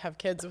girlfriend, have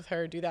kids with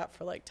her, do that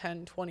for like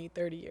 10, 20,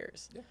 30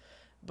 years. Yeah.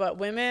 But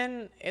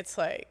women, it's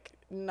like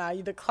nah,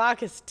 the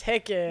clock is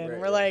ticking. Right,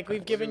 We're right. like we've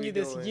What given are we you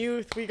this doing?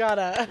 youth. We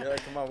gotta You're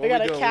like, come on, what we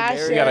gotta doing? cash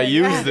married? We gotta in.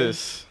 use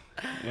this.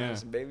 Yeah.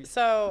 Some babies.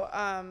 So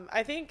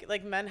I think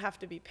like men have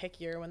to be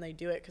pickier when they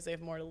do it because they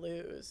have more to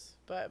lose.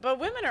 But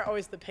women are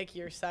always the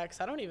pickier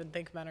sex. I don't even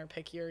think men are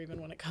pickier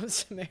even when it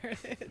comes to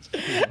marriage.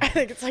 I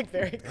think it's like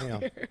very Damn.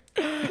 clear.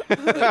 like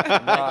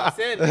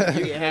you said,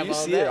 like, you have You all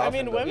see that. it I often,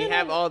 mean, though. women We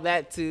have all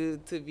that to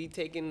be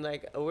taken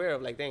like aware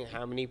of. Like, dang,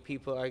 how many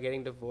people are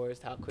getting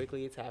divorced? How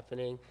quickly it's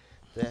happening?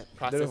 The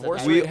process.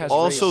 divorce of rate We divorce. has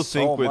also raised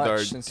think so with much our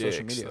since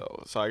social dicks, media.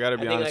 though. So I gotta I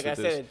be think, honest like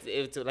I with this. said,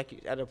 it's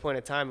like at a point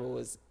in time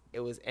it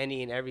was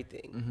any and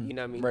everything. You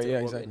know what I mean? Right, to a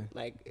yeah, woman. exactly.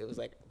 Like it was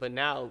like, but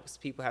now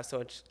people have so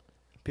much.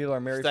 People are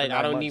married It's for like 9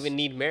 I don't months. even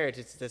need marriage.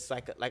 It's just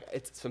like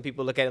it's some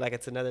people look at it like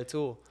it's another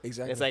tool.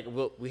 Exactly. It's like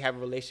we have a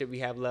relationship, we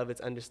have love. It's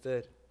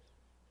understood.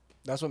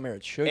 That's what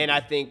marriage should And be. I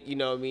think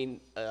what I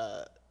mean.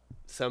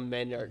 Some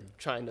men are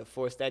trying to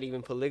force that.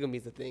 Even polygamy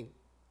is a thing.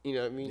 You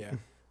know what I mean? Yeah,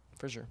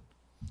 for sure.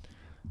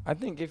 I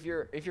think if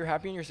you're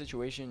happy in your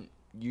situation,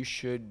 you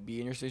should be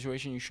in your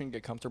situation. You shouldn't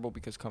get comfortable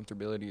because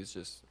comfortability is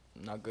just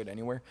not good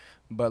anywhere.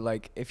 But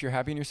like if you're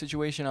happy in your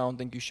situation, I don't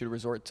think you should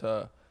resort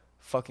to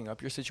fucking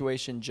up your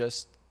situation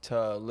just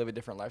to live a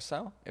different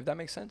lifestyle, if that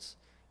makes sense.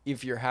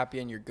 If you're happy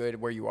and you're good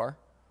where you are,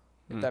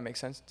 if that makes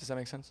sense. Does that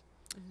make sense?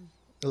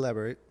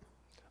 Elaborate.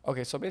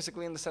 Okay, so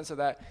basically in the sense of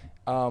that,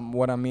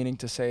 what I'm meaning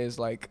to say is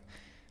like,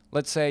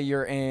 let's say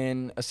you're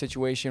in a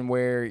situation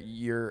where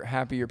you're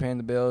happy, you're paying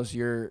the bills,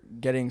 you're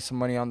getting some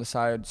money on the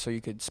side so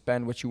you could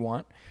spend what you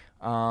want,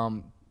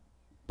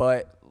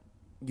 but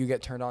you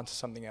get turned on to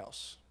something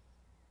else.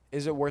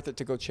 Is it worth it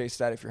to go chase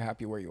that if you're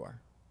happy where you are?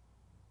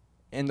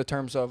 In the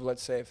terms of,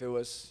 let's say if it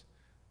was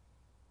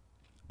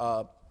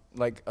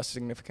like a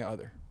significant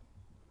other.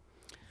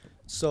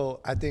 So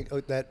I think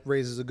that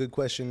raises a good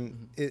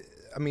question.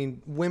 I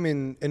mean,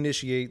 women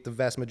initiate the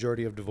vast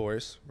majority of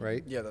divorce,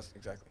 right? Yeah, that's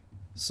exactly.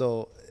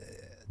 So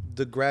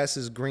the grass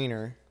is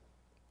greener,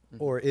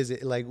 or is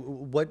it like,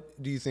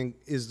 what do you think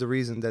is the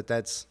reason that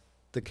that's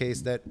the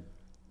case, that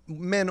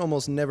men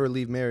almost never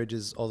leave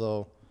marriages,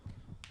 although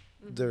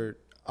they're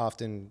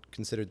often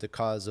considered the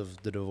cause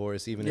of the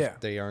divorce, even Yeah. if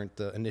they aren't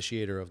the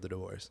initiator of the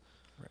divorce?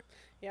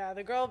 Yeah,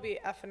 the girl will be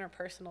effing her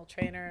personal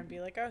trainer and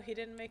be like, "Oh, he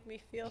didn't make me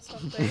feel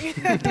something." She's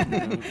like, but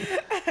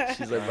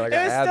I It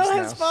got was abs still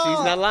now. his fault.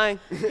 She's not lying.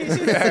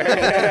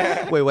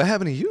 Wait, what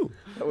happened to you?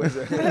 That was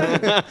it.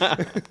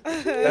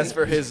 That's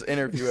for his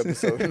interview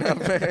episode.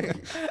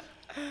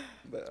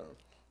 But,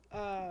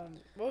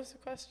 What was the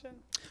question?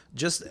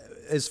 Just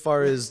as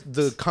far as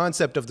the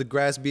concept of the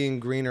grass being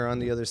greener on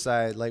the other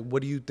side, like,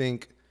 what do you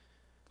think?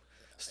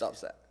 stops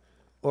that.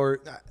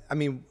 Or, I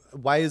mean,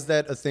 why is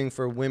that a thing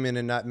for women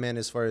and not men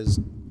as far as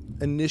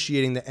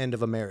initiating the end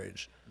of a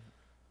marriage?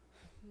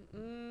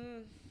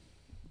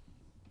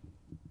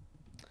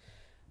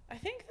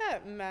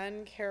 that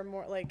men care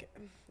more, like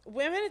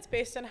women, it's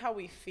based on how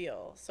we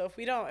feel. So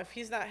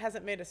if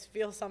hasn't made us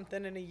feel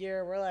something in a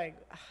year, we're like,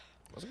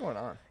 What's going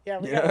on? yeah,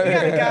 we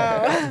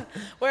gotta go.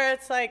 Where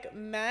it's like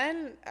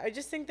men, I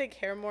just think they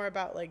care more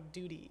about like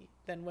duty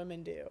than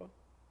women do.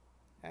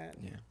 And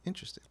Yeah,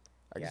 Interesting.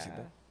 I can see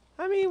that.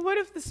 I mean, what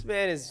if this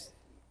man is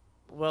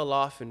well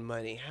off in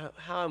money?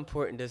 How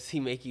important does he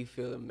make you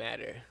feel to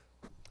matter?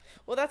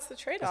 Well, that's the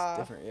trade-off.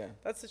 That's different, yeah.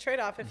 That's the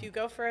trade-off. If you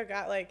go for a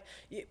guy, like,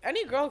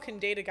 any girl can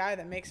date a guy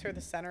that makes her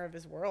the center of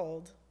his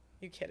world.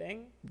 You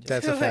kidding?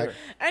 That's a fact.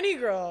 Any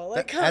girl.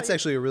 Like, That's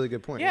actually a really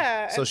good point.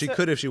 Yeah, So and she so-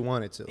 could if she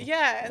wanted to.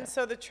 Yeah, and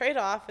so the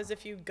trade-off is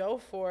if you go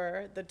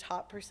for the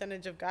top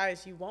percentage of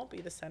guys, you won't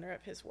be the center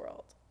of his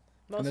world.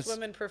 Most that's-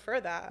 women prefer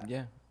that.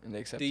 Yeah, and they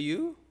accept Do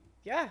you?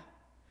 Yeah.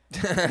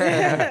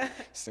 it.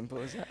 Simple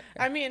as that.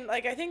 I mean,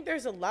 like, I think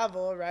there's a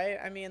level, right?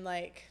 I mean,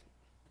 like,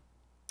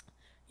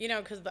 you know,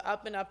 because the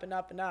up and up and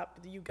up and up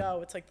you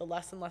go, it's like the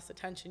less and less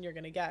attention you're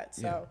going to get.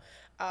 So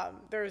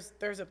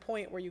there's a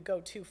point where you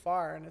go too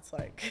far, and it's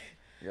like,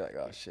 You're like,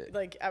 oh shit.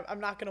 like I'm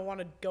not going to want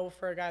to go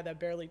for a guy that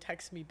barely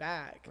texts me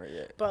back. Right,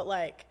 yeah. But,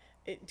 like,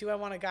 do I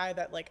want a guy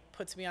that, like,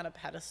 puts me on a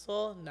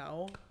pedestal?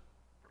 No.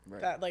 Right.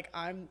 That, like,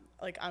 I'm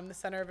the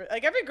center of it.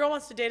 Like, every girl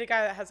wants to date a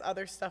guy that has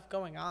other stuff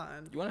going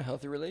on. You want a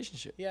healthy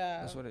relationship. Yeah.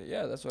 That's what it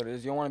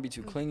is. You don't want to be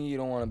too clingy. You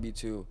don't want to be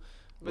too,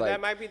 But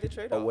that might be the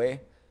trade-off.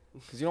 away.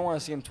 Because you don't want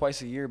to see him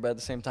twice a year, but at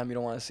the same time, you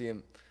don't want to see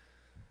him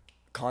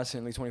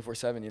constantly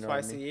 24/7. You know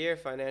Twice what I a mean? year,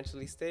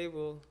 financially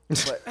stable.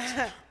 But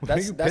What are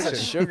you that's a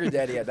pitching? sugar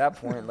daddy at that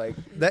point. Like,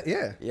 That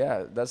yeah.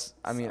 yeah, that's.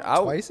 I mean, I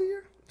Twice a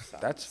year?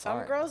 That's Some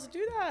fine. girls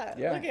do that.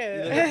 Yeah. Look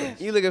at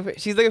it.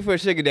 She's looking for a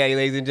sugar daddy,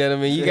 ladies and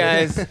gentlemen. You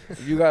guys,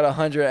 If you got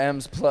 100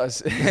 M's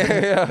plus,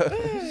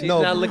 she's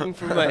No. not looking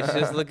for much,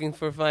 just looking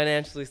for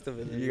financially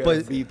stability. you got But-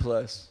 a B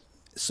plus.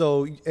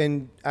 So,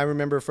 and I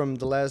remember from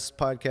the last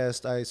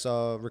podcast I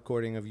saw a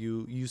recording of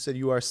you, you said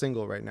you are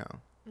single right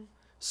now.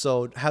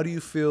 So how do you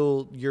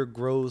feel your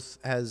growth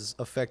has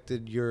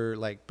affected your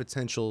like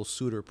potential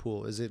suitor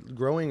pool? Is it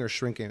growing or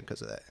shrinking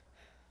because of that?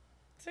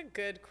 It's a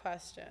good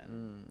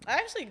question. I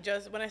actually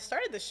when I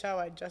started the show,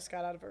 I just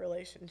got out of a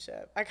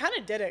relationship. I kind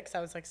of did it because I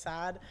was like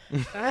sad.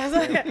 And I was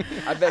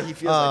like, I bet he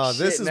feels like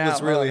shit This is now, what's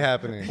really huh?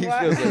 happening. He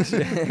feels like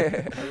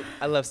shit.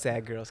 I love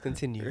sad girls.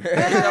 Continue.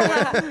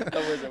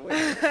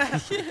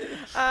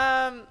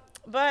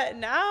 but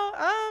now,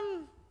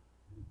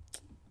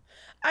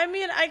 I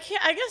mean, I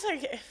can't. I guess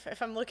if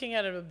I'm looking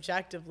at it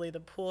objectively, the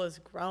pool has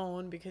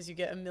grown because you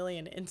get a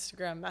million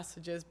Instagram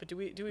messages. But do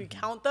we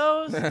count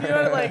those? You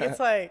know, like it's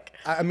like.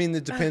 I mean,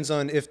 it depends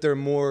on if they're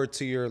more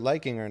to your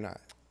liking or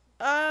not.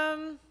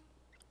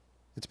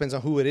 It depends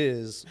on who it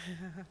is.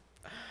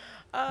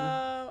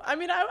 I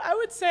mean, I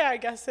would say I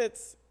guess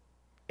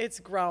it's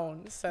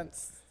grown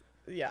since.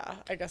 Yeah,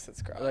 I guess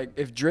it's grown. Like,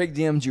 if Drake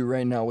DM'd you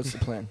right now, what's the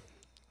plan?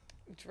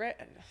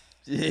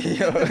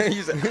 No,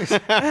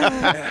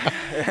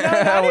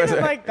 not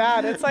even like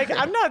that. It's like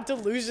I'm not She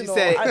delusional.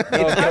 said,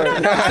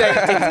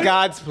 it's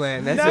God's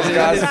plan. That's No, what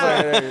God's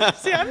it is. plan.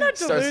 See, I'm not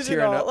Starts tearing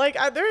delusional. up.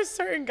 Like, there's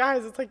certain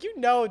guys, it's like, you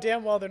know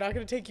damn well they're not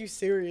going to take you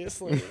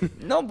seriously.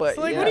 No, but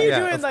So, like, yeah. what are you Yeah,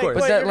 doing? of Like, course.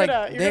 what, But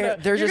that, you're like, gonna,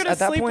 they're you're just gonna at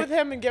that sleep point- with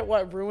him and get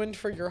what ruined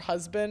for your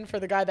husband for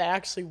the guy that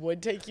actually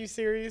would take you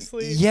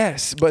seriously?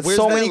 Yes, but Where's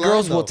so that many line,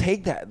 girls though? will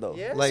take that though.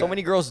 Yeah. Like- so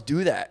many girls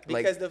do that.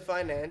 Because Like, the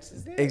finance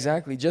is there.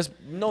 exactly. Just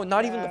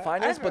not even the Yeah,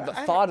 finance, but the I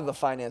have- thought of the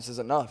finance is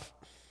enough.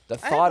 The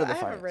I thought have, of the I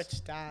have finance. a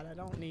rich dad. I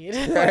don't need.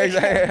 Yeah,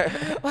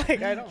 exactly.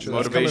 Like, I don't.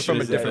 It's coming from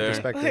a is different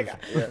there. perspective.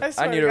 Like, I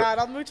swear need to a- God,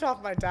 I'll mooch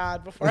off my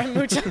dad before I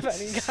mooch off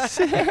any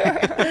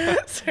guy.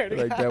 Swear to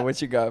Like God. that.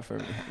 What you got for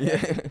me?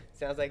 Yeah.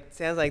 Sounds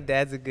like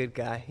Dad's a good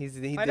guy. He My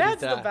did his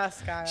dad's the job.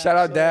 best guy. Shout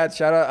out actually. dad.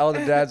 Shout out all the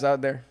dads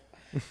out there.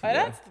 My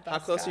dad's the best How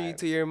close guy. are you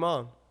to your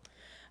mom?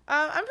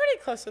 I'm pretty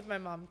close with my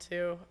mom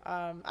too.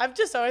 I've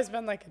just always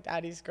been like a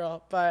daddy's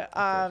girl, but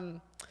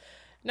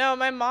no,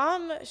 my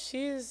mom,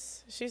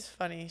 she's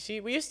funny.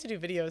 We used to do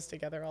videos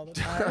together all the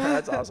time.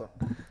 That's awesome.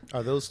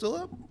 Are those still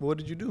up? What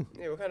did you do?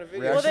 Yeah, what kind of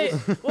well,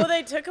 video?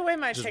 they took away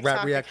my Just rap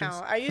TikTok reactions?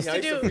 account. I used Yeah, to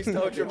I used to do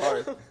freestyle with your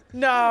mom.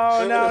 no.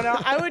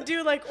 I would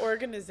do like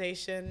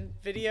organization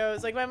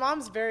videos. Like my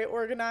mom's very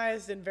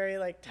organized and very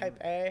like type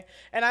A,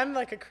 and I'm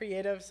like a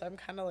creative, so I'm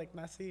kind of like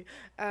messy.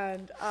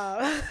 And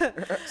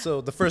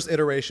So the first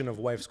iteration of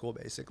wife school,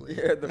 basically.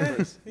 Yeah, the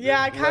first.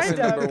 yeah, Lesson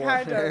number one.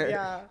 kind of,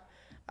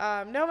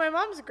 yeah. No, my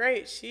mom's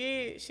great.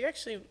 She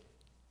actually,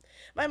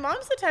 my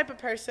mom's the type of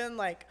person,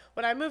 like,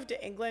 when I moved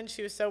to England,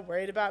 she was so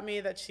worried about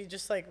me that she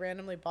just, like,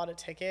 randomly bought a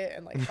ticket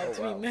and, like,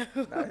 helped me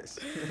move. Nice.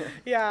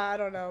 Yeah, I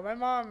don't know. My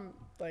mom,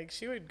 like,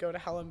 she would go to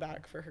hell and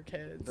back for her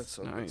kids. That's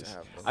so good Nice. to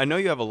have. Though. I know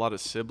you have a lot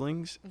of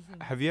siblings.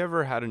 Have you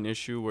ever had an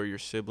issue where your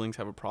siblings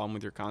have a problem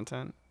with your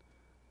content?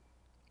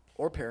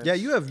 Or parents. Yeah,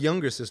 you have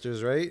younger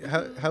sisters, right?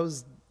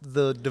 How's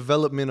the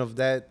development of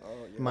that well,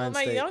 mind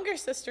my state? younger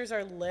sisters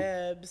are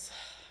libs.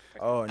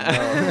 Oh no.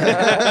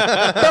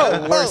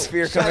 The worst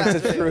fear coming to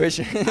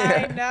fruition.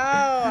 I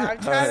know. I'm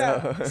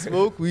trying to.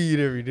 Smoke weed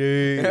every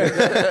day.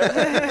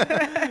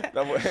 The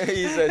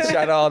He said, "Shout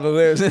out all the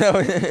lives."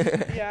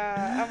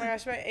 Yeah. Oh my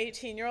gosh, my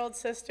 18-year-old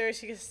sister,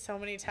 she gets so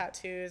many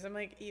tattoos. I'm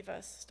like,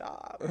 Eva,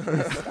 stop.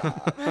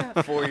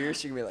 Stop. 4 years,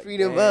 she can be like,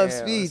 Freedom of "Damn, I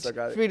speech. still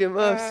got it." Freedom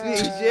of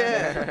speech.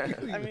 Yeah.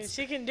 I mean,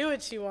 she can do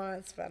what she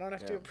wants, but I don't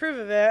have to approve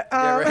of it.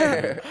 Yeah,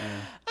 right.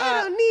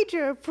 I don't need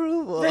your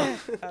approval.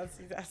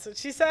 That's what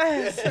she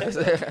says.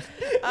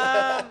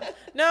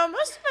 No,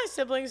 most of my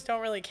siblings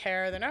don't really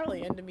care. They're not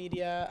really into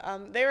media.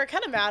 They were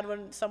kind of mad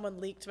when someone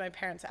leaked my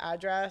parents'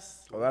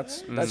 address. Well, that's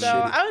So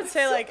shitty. I would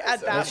say like at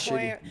that That's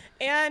point,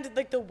 and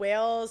like the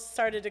whales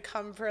started to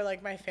come for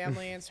like my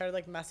family and started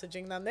like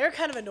messaging them. They're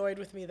kind of annoyed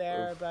with me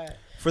there, but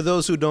For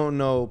those who don't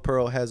know,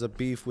 Pearl has a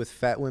beef with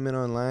fat women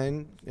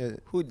online.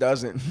 Who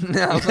doesn't? Who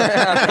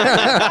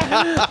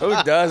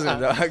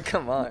doesn't, dog?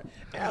 Come on.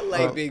 I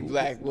like big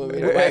black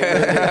women. White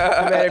women.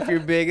 No matter if you're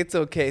big, it's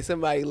okay.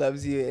 Somebody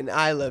loves you, and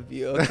I love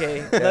you.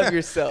 Okay, love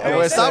yourself.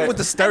 Hey, Stop with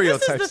the and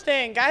stereotypes. this is the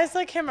thing. Guys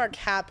like him are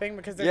capping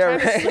because they're Yeah, trying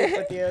to right. sleep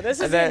with you. This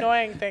is And the then-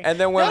 annoying thing. And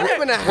then when I'm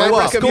in a Wait, happy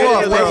what? committed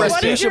What relationship.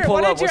 What did your, pull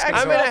what up, did your what's going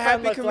on? I'm in a ex-girlfriend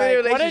happy look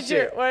committed like? What did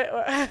your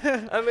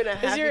relationship. I'm in a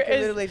happy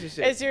committed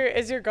relationship.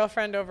 Is your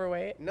girlfriend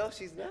overweight? No,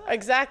 she's not.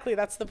 Exactly,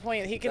 that's the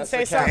point. He can That's say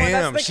the someone.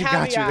 Damn, That's she the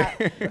got you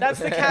caveat. That's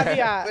the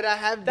caveat. But I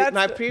have That's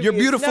my the- previous. You're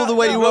beautiful No, the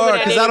way no, you women are, I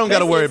because dated I don't got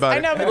to worry previous- about I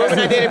it. know, The but women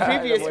I dated Right.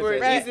 previous were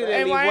Right. easily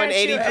And why aren't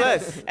 180 you,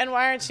 plus. and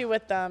why aren't you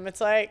with them?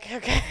 It's like,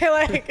 okay,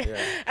 like,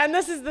 and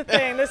this is the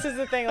thing. This is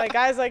the thing. Like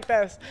guys like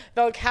this,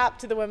 they'll cap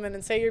to the women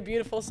and say you're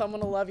beautiful. Someone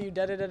will love you.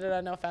 Da da da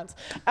da. No offense,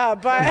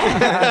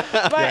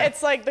 but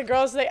it's like the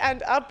girls they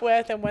end up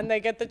with, and when they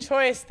get the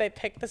choice, they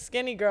pick the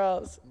skinny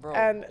girls, Bro,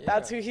 and yeah.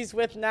 that's who he's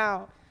with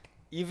now.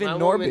 Even My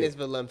woman Norbit. is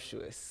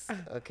voluptuous.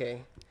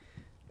 Okay.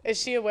 Is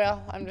she a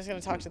whale? I'm just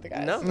gonna talk to the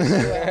guys. No.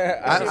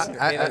 I don't know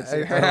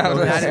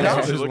Not at all.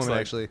 this Looks woman like.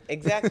 actually.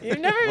 Exactly. You've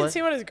never even What?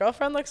 seen what his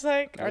girlfriend looks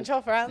like? Aren't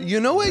y'all friends?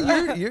 You know what?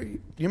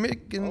 You're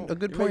making a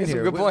good You're point making some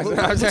here. good points.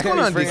 What's going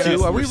on, Bringing DQ?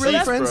 us Are we really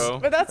receipts, friends? bro.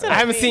 But that's what I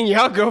haven't mean. seen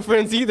y'all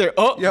girlfriends either.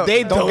 Oh, Yo,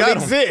 they don't don't got 'em.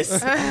 exist.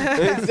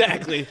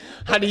 Exactly.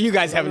 How do you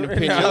guys have an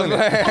opinion?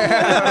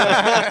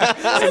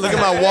 Hey, look at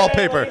my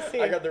wallpaper.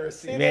 I got the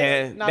receipt.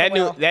 Man, Not that a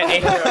new whale.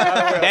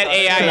 that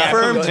AI app.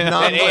 Confirmed that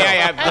non-whale. AI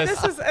app And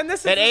does, this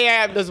is that AI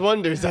app does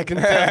wonders. I can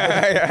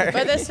tell.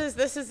 But this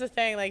is the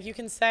thing. Like you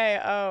can say,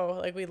 oh,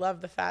 like we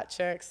love the fat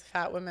chicks,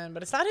 fat women,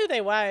 but it's not who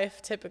they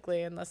wife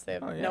typically, unless they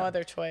have no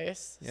other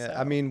choice. Yeah, So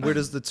I mean, where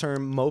does the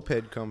term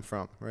moped come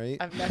from, right?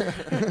 I've never,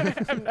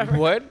 I've never.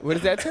 What? What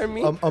does that term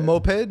mean? A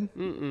moped?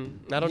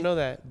 I don't know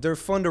that. They're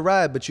fun to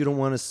ride, but you don't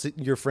want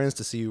your friends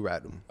to see you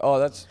ride them. Oh,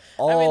 that's.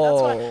 Oh, I mean,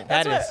 that's what.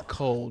 That That's is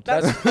cold.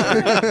 That's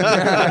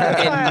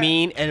and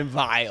mean and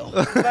vile.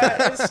 but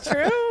it's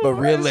true. But It's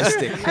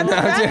realistic. true. And the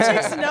fat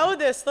chicks know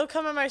this. They'll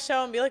come on my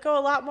show and be like, oh,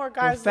 a lot more Well,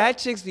 guys. fat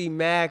chicks be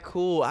mad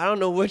cool. I don't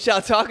know what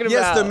y'all talking about.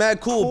 Yes, they're mad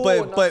cool,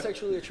 but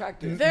sexually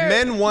attractive. They're-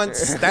 men want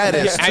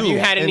status too. Have you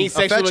had any and a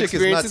fat sexual chick is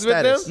not experiences with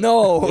them? status.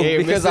 No, Yeah, you're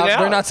because missing they're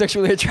out. not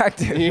sexually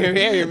attractive.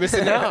 You're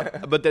missing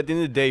out. But at the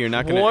end of the day, you're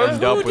not going Warm to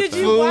end up Who with did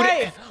you them.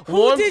 wife? Who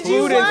warm did you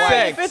food and wife?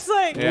 sex. It's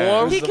like Yeah.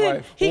 Warm he the could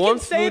wife. he Warm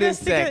could say food this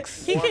and to get,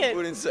 sex. he Warm could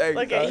food and sex,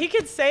 look dog. he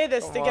could say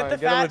this to Come get on, the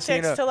get a fat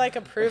Latina. chicks to like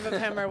approve of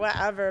him or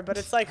whatever. But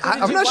it's like who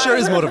did I'm you not sure wife?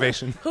 his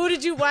motivation. Who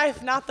did you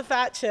wife? Not the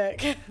fat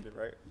chick.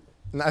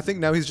 I think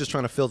now he's just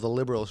trying to fill the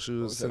liberal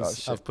shoes Oh, since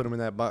shit. I've put him in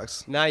that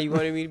box. Nah, you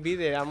wanted me to be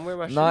there. I'm wearing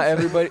my shoes. Not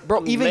everybody,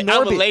 bro. Even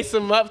I'm gonna Norbit. lace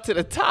them up to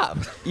the top.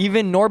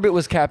 Even Norbit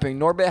was capping.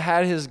 Norbit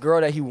had his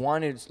girl that he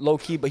wanted low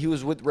key, but he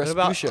was with What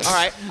about? Respucia. All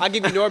right, I'll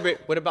give you Norbit.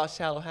 What about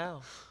Shallow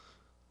Hal?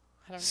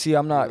 See,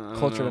 I'm not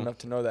cultured enough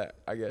to know that.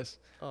 I guess.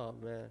 Oh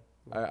man.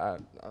 I Yeah,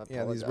 these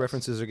apologize.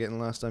 references are getting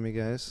lost on me,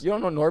 guys. You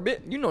don't know Norbit?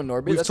 You know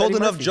Norbit. We've That's told Eddie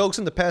enough Murphy. jokes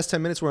in the past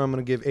 10 minutes where I'm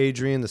going to give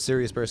Adrian, the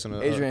serious person, a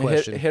Adrian,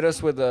 question. hit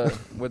us with the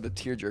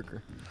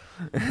tearjerker.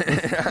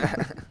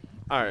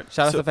 All right.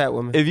 Shout out so to fat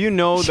woman. if you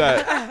know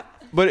that,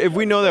 but if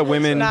we know that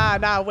women,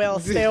 Nah, Will,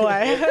 stay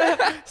away.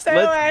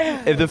 Stay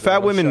away. if the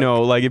fat women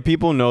know, like if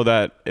people know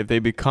that if they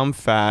become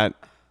fat,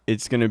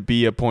 it's going to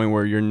be a point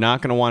where you're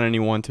not going to want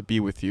anyone to be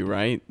with you,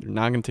 right? They're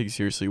not going to take you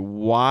seriously.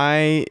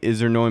 Why is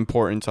there no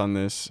importance on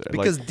this?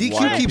 Because Like, DQ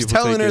why do keeps people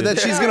telling take her it- that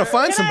she's going to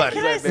find somebody.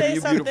 Can I say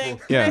something?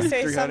 Yeah. Can I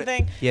say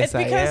something? Yes, it's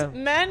I because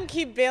am. men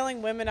keep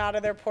bailing women out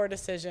of their poor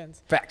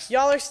decisions. Facts.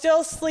 Y'all are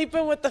still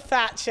sleeping with the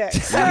fat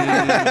chicks.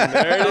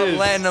 There it is.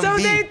 Letting them So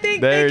be. they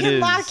think There they it can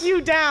is. lock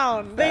you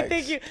down. They Facts.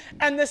 think you,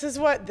 and this is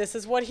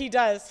what he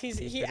does.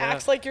 He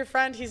acts like your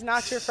friend. He's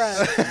not your friend.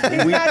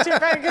 He's not your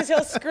friend because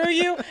he'll screw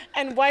you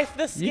and wife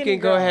the skinny You can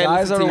girl. go ahead and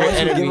Guys listen are to the your ones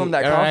who give enemy, them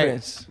that all right?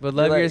 confidence. But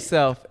love Like-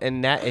 yourself,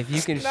 and that if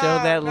you can show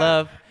Nah, that nah.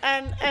 love,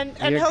 And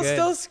You're he'll good.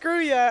 still screw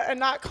you and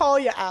not call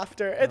you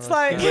after. It's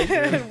like,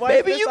 wife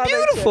Baby, this you other chick.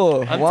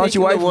 beautiful. I'm Why don't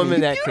taking you the wife me? woman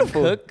You that can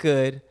beautiful. cook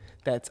good,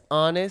 that's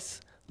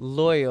honest,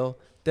 loyal,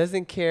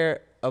 doesn't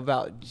care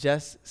about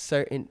just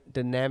certain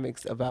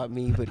dynamics about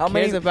me, but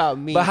cares about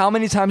me. But how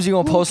many times are you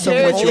gonna post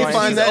something cares with if you? only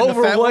she's find that in the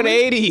over fat woman?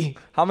 180?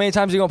 How many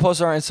times are you gonna post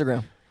her on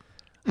Instagram?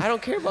 I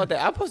don't care about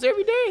that. I post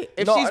every day.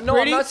 If No, she's no,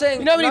 pretty, I'm not saying.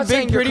 you know how I'm many not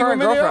saying big your pretty current women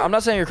there girlfriend. are? I'm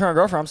not saying your current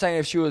girlfriend. I'm saying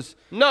if she was.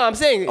 No, I'm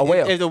saying A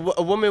whale. if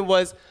a woman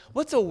was,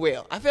 what's a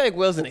whale? I feel like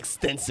whale's an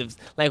extensive.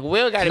 Like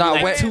whale gotta Nah,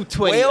 be like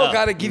 220 whale up.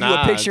 gotta give you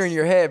Nah, a picture in it's-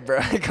 your head, bro.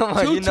 Come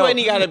on,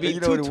 220 gotta be you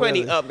know what a 220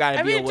 whale is. up. Gotta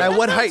I be a mean, whale. At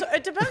what height?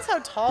 It depends how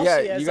tall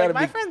Yeah, she is. you gotta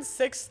Like, my be- friend's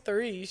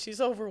 6'3".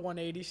 She's over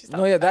 180. She's not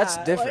No, yeah, that's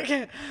fat. different.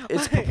 Like,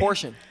 It's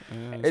proportion.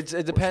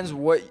 It depends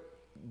what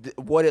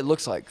it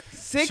looks like.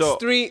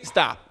 6'3".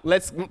 Stop.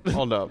 Let's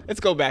Hold up. Let's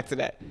go back to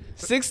that.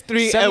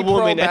 6'3" a Semi-pro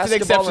woman. That's an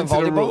basketball exception and to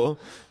the volleyball? rule.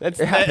 That's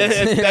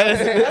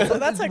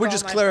that's like We're all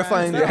just my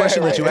clarifying friends. the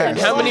question that you Yeah.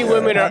 asked. how many Yeah,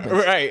 women it are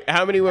happens. right?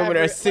 How many women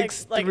are Like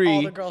 6'3"?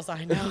 all the girls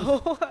I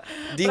know. But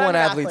D1 I'm an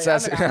athletes.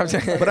 athlete. That's I'm an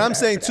athlete. But I'm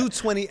saying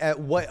 220 at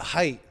what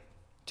height?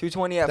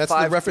 220 at That's the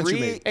 5'3" reference you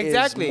made.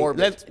 Exactly. Is morbid.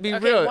 Let's be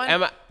Okay, real.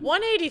 Am I?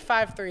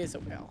 185.3 is a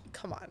whale.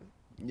 Come on.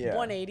 Yeah.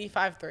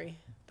 185.3.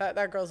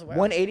 That girl's a whale.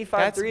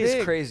 185.3 is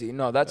big. crazy.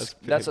 No, that's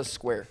a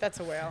square. That's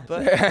a whale.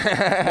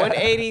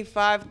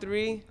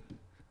 185.3.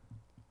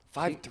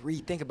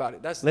 5'3". Think about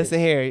it. That's Listen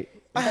here.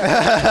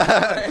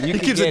 He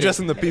keeps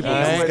addressing the people.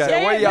 Alright. This guy-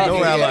 Yeah, what y'all no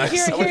think?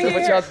 allies.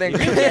 What y'all think?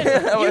 You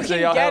What can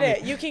y'all get have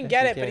it. You can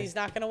get it, but he's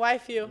not gonna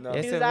wife you. Yes,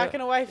 He's it not will.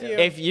 gonna wife you.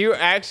 If you're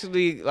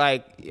actually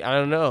like, I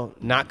don't know,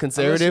 not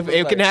conservative, Unless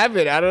you it can like-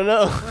 happen. I don't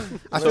know.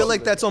 I feel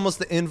like that's almost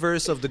the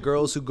inverse of the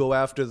girls who go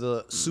after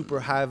the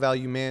super high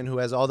value man who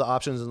has all the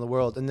options in the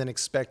world and then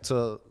expect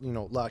to,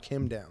 lock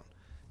him down.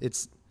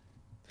 It's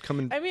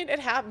coming. I mean,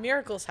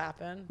 miracles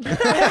happen. Get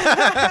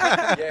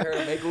her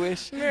to make a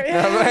wish.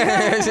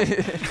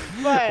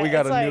 But We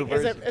got it's a new like,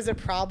 version. is it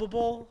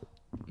probable?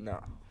 No.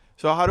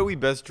 So how do we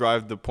best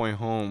drive the point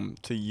home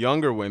to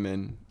younger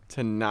women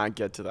to not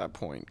get to that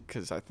point?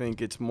 Because I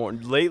think it's more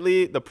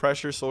lately the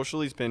pressure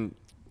socially has been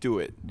do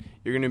it.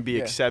 You're gonna be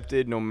Yeah.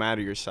 accepted no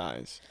matter your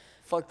size.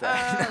 Fuck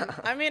that.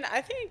 I mean,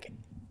 I think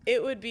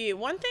it would be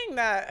one thing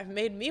that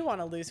made me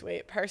want to lose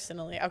weight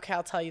personally. Okay,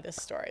 I'll tell you this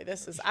story.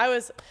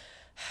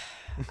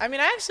 I mean,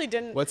 I actually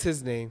didn't. What's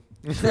his name?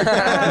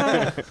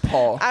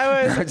 Paul. I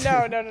was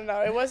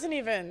no. It wasn't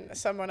even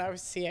someone I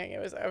was seeing.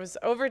 I was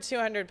over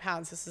 200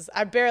 pounds.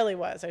 I barely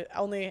was. I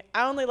only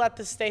let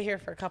this stay here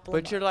for a couple of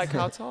months. But you're like,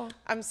 how tall?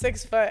 I'm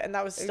 6 foot, and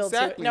that was still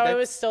Exactly, too. No, it that's-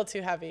 was still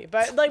too heavy.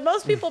 But like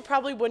most people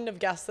probably wouldn't have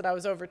guessed that I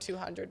was over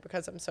 200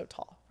 because I'm so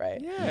tall,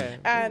 right?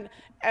 Yeah.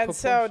 And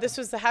so this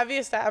was the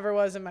heaviest I ever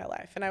was in my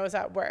life, and I was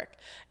at work,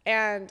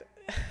 and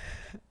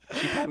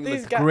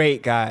these guys.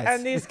 Great guys.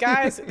 And these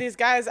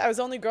guys, I was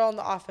the only girl in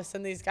the office,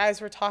 and these guys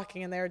were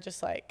talking, and they were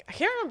just like, I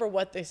can't remember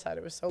what they said.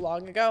 It was so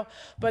long ago,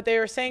 but they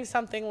were saying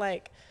something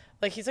like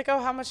he's like, oh,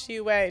 how much do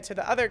you weigh to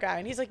the other guy?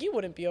 And he's like, you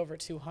wouldn't be over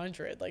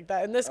 200 like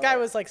that. And this guy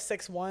was like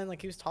 6'1",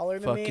 like he was taller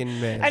than me. Fucking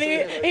man. And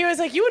he was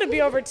like, you wouldn't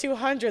be over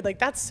 200, like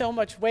that's so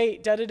much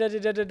weight. Da da da da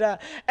da da da.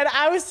 And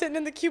I was sitting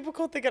in the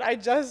cubicle thinking, I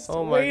just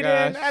Oh my weighed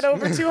in gosh. at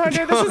over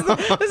 200.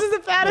 This is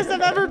the fattest I've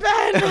ever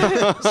been.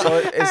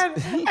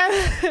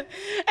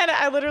 and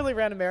I literally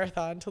ran a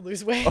marathon to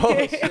lose weight. So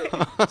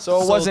it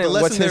So wasn't. the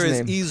What's lesson his there is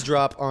name?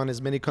 eavesdrop on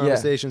as many Yeah,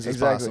 conversations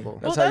exactly. as possible.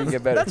 That's how you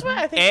get better. That's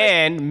why I think.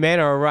 And men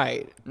are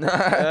right.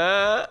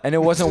 And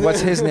it wasn't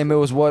what's his name. It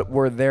was what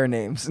were their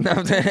names. Y'all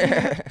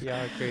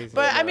are crazy.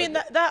 But I mean,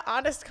 that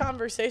honest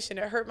conversation,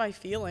 it hurt my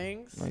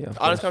feelings. Oh, yeah, of Honest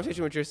course.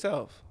 conversation with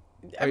yourself.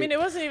 I mean, it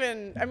wasn't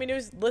even. I mean, it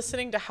was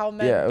listening to how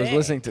men. Yeah, I was think.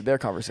 listening to their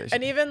conversation.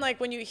 And even like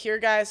when you hear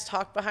guys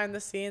talk behind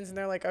the scenes and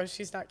they're like, "Oh,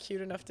 she's not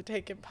cute enough to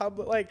take in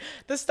public," like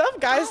the stuff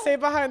guys say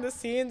behind the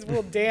scenes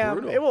will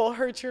it will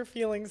hurt your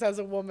feelings as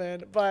a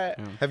woman. But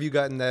Have you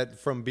gotten that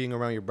from being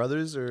around your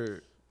brothers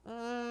or?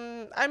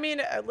 I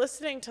mean,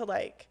 listening to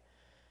like.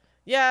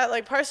 Yeah,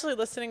 like partially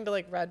listening to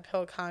like red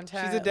pill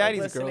content. She's a like,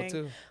 daddy's girl, listening-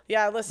 too.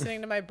 Yeah, listening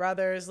to my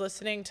brothers,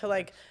 listening to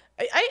like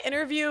I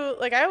interview,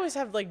 like I always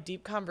have like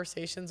deep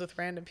conversations with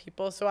random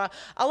people. So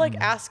I'll like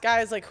ask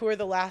guys like, who are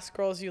the last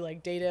girls you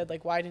like dated?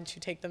 Like, why didn't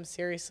you take them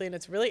seriously? And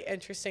it's really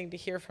interesting to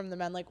hear from the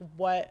men like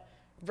what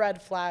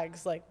red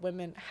flags like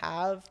women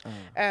have.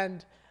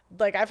 And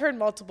like I've heard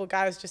multiple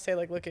guys just say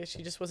like, look,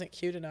 she just wasn't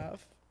cute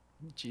enough.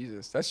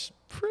 Jesus, that's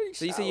pretty.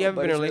 So you said solid, you haven't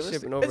but been in a it's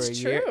relationship in realistic. over It's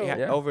a year?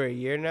 true. Yeah. Over a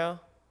year now?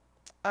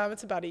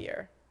 It's about a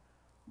year.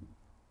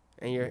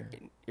 And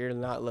you're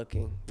not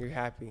looking. You're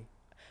happy.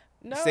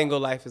 No. Single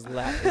life is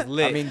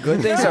lit. I mean,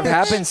 good things have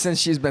happened since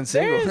she's been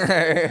single.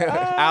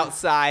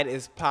 outside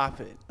is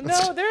popping.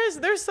 No,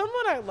 there's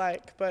someone I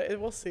like, but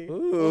we'll see.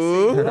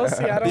 Ooh. We'll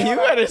see. I don't You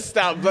wanna- better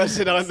stop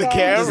blushing on the Sorry.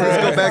 camera.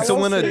 Let's go back to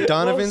We'll one see. of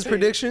Donovan's We'll see.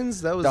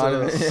 predictions. That was.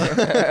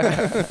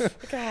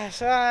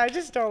 Gosh, I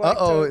just don't like.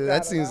 Oh, to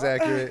that it seems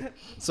out. accurate.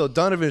 So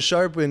Donovan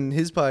Sharp in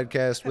his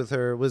podcast with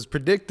her was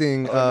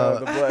predicting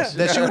the blush.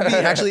 that she would be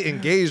actually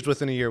engaged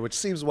within a year, which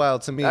seems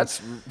wild to me. That's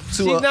To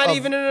She's not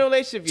even in a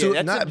relationship yet. to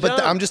That's not, a but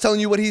jump. I'm just telling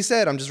you what he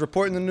said. I'm just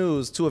reporting the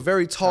news to a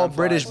very tall Time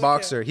British flies.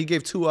 boxer. He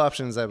gave two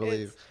options, I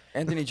believe.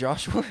 Anthony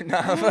Joshua.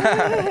 Nah,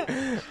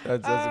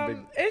 that's a big.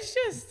 It's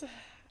just,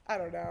 I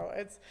don't know.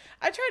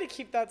 I try to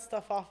keep that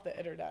stuff off the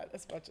internet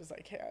as much as I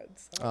can.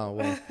 So. Oh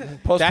well.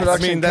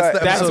 Post-production that's cut.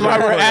 the That's episode why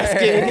we're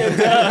asking.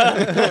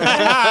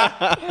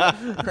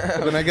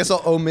 Then I guess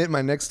I'll omit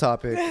my next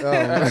topic.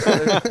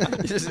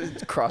 It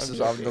just crosses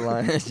off the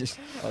line. It's just,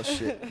 oh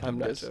shit. I'm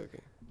not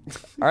joking.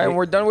 All right,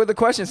 we're done with the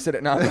questions today.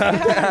 No.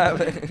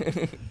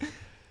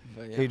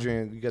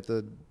 Adrian, you got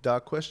the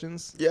doc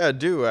questions? Yeah, I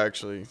do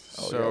actually.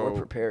 Oh, so yeah, we're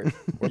prepared.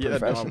 We're yeah, no,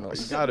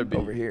 professionals. you gotta be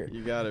over here.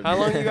 You gotta be. How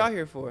long you out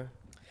here for?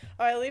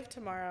 Oh, I leave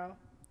tomorrow.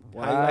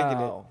 How you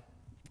liking it?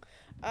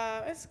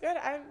 It's good.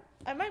 I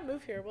might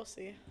move here. We'll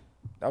see.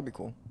 That'd be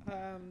cool.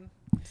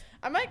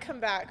 I might come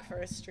back for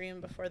a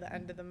stream before the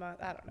end of the month.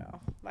 I don't know.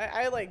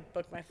 I like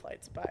book my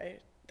flights by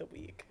the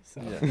week,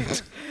 so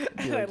and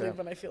I leave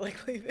when I feel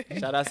like leaving.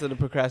 Shout out to the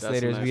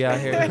procrastinators. nice We out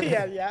here.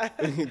 yeah.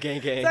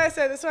 Gang, gang. So I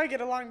said this is why I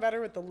get along better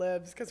with the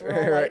libs because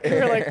we're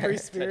like free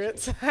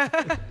spirits.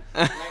 Right?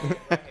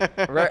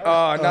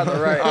 Oh, not the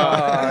right.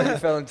 Oh, you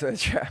fell into a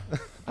trap.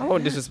 I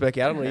won't disrespect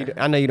you.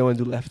 I know you don't want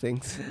to do left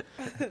things.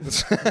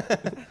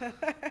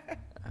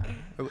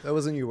 That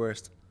wasn't your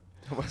worst.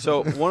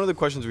 So one of the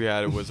questions we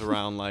had was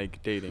around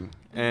like dating,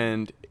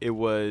 and it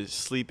was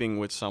sleeping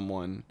with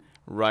someone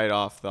right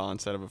off the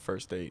onset of a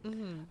first date. I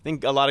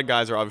think a lot of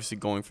guys are obviously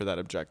going for that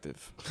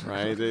objective,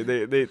 right?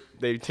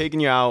 They've taken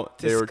you out.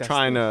 They were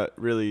trying to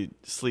really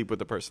sleep with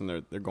the person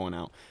they're going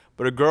out.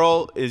 But a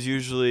girl is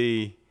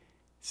usually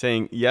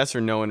saying yes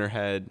or no in her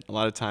head. A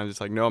lot of times it's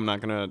like, no, I'm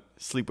not gonna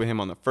sleep with him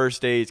on the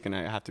first date. It's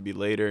gonna have to be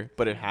later,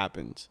 but it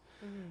happens.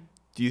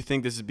 Do you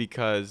think this is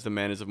because the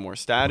man is of more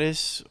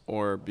status,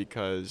 or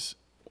because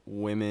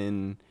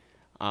women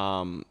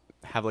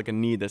have like a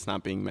need that's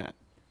not being met?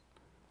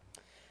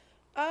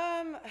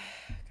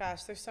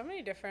 Gosh, there's so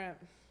many different.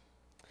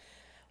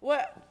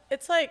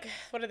 It's like,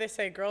 what do they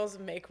say? Girls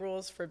make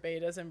rules for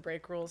betas and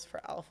break rules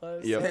for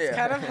alphas. Yep. So it's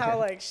Yeah. kind of how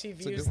like she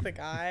views the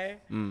guy.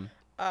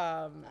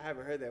 I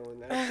haven't heard that one.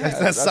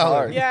 That's solid.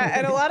 hard. Yeah,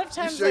 and a lot of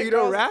times sure like, you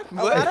don't girls, rap?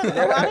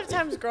 a lot of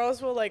times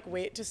girls will like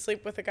wait to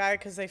sleep with a guy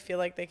because they feel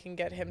like they can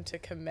get him to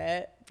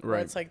commit. Where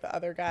Right. it's like the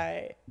other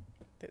guy,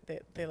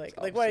 they like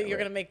what, you're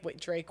gonna make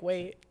Drake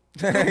wait.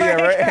 Yeah,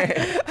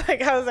 right.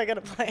 Like how is that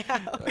gonna play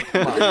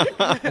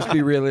out? Let's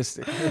be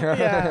realistic.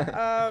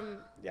 Yeah.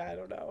 I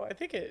don't know. I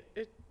think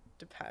it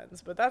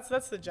depends, but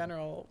that's the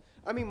general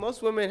I mean,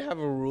 most women have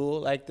a rule.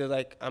 Like, they're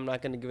like, I'm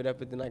not going to give it up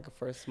within like a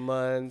first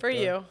month. for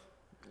you.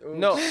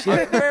 No.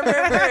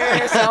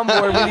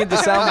 Soundboard. We need the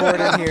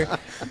soundboard in here.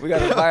 We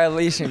got a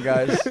violation,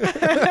 guys.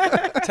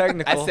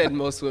 Technical. I said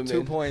most women.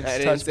 2 points. I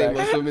didn't say Touchback.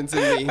 most women to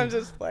me. I'm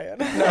just playing.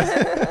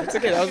 It's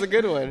okay. That was a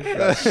good one.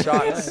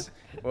 Shots.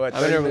 What?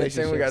 I'm in a 30 minutes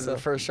in, we relationship, got so-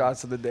 the first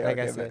shots of the day. Like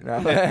I Okay, said.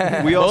 but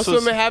no. We Most also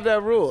women have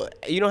that rule.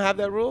 You don't have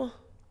that rule?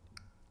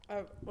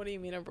 What do you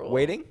mean a rule?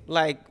 Waiting?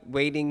 Like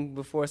waiting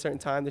before a certain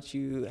time that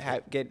you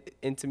get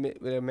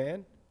intimate with a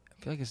man?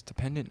 I feel like it's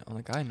dependent on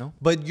the guy, no?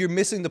 But you're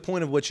missing the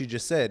point of what you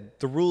just said.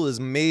 The rule is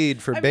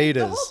made for I mean,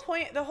 betas.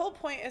 the whole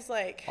point is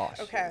like, Oh,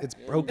 shit. okay. It's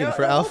broken No,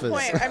 for the whole alphas.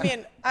 point, I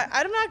mean,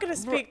 I'm not gonna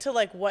speak to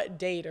like what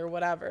date or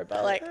whatever,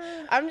 but like,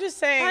 I'm just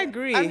saying. I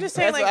agree. I'm just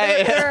saying That's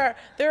like why-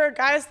 there are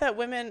guys that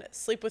women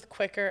sleep with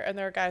quicker, and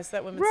there are guys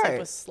that women sleep Right.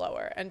 with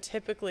slower, and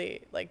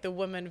typically like the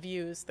woman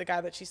views the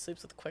guy that she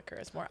sleeps with quicker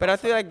as more. But I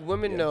alpha. feel like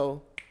women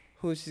know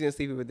who she's gonna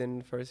sleep with within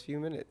the first few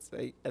minutes.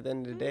 Like at the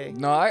end of the day,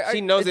 No,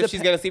 she knows it if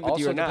she's gonna sleep with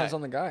you also or not. depends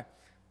on the guy.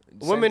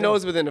 A woman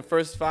knows within the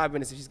first 5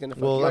 minutes if she's gonna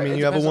fuck Well, you. I mean,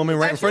 you have a depends on- woman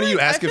right I in front of feel you.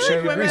 like- Ask I if feel she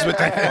like agrees women,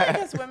 with I that. feel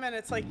like as women,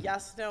 it's like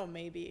yes, no,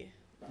 maybe.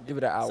 Give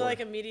it an hour. So like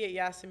immediate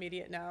yes,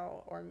 immediate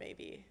no, or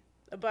maybe.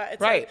 But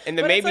it's right, like, and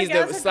the but it's maybe is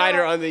like the as a slider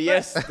girl- on the but-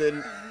 yes,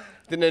 then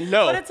the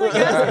no. But it's like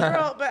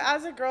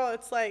as a girl,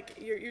 it's like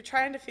you're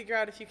trying to figure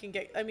out if you can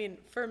get. I mean,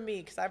 for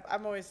me, because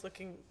I'm always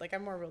looking like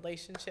I'm more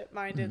relationship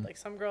minded. Like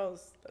some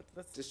girls,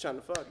 that's just trying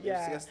to fuck.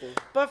 yeah. You're disgusting.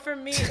 But for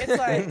me, it's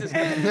like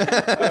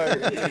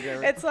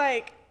it's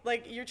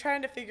like you're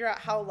trying to figure out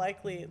how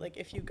likely, like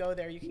if you go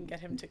there, you can get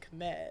him to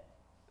commit.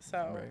 So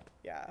Right.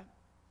 yeah.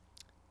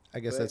 I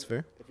guess that's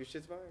fair. If your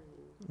shit's fire.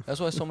 That's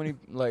why so many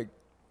like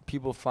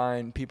people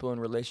find people in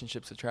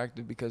relationships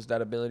attractive, because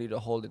that ability to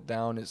hold it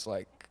down is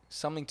like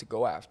something to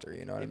go after.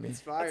 You know what I If mean?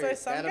 it's fire, why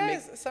some that'll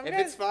guys- make, some if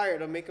guys- it's fire,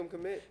 it'll make them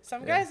commit.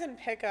 Some guys in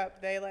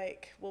pickup, they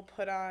like will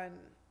put on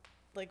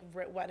like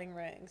wedding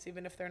rings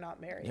even if they're not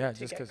married Yeah, to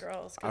just get 'cause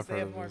girls because I've they heard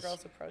have of more this.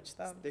 girls approach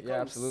them. They call Yeah,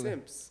 them absolutely.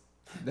 simps.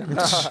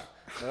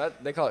 No,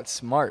 they call it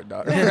smart,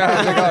 dog. They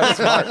call it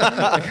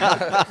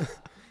smart.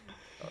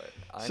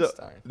 So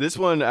Einstein. this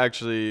one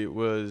actually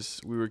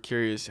was, we were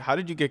curious, how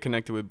did you get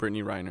connected with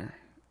Brittany Reiner?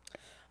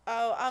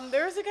 Oh,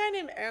 there was a guy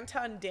named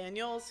Anton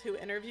Daniels who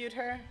interviewed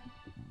her.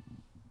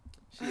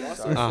 She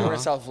also, We're in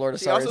South Florida.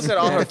 she sorry, also it's said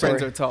all her mandatory.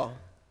 friends are tall.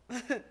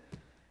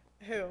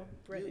 Who?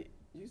 Brittany.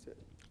 You said.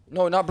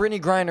 No, not Brittany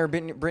Griner.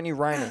 Brittany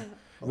Reiner.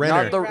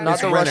 Renner. Not the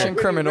It's Russian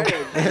Renner. criminal.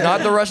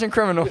 Not the Russian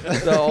criminal.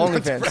 The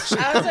OnlyFans.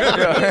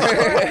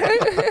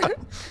 I was like,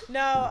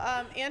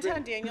 no,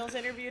 Anton Daniels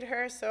interviewed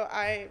her, so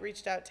I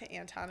reached out to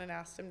Anton and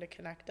asked him to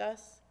connect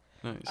us.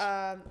 Nice.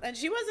 And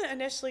she wasn't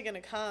initially going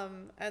to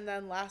come, and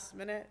then last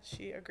minute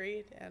she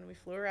agreed, and we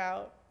flew her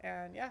out,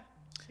 and yeah,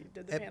 She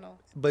did the panel.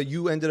 But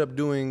you ended up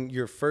doing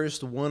your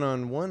first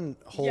one-on-one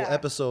whole Yeah.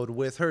 episode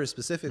with her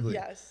specifically.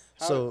 Yes.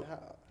 So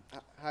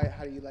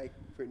How do you like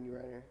Brittany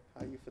Renner?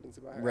 How are your feelings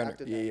about her? Renner.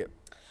 after Yeah, that? yeah.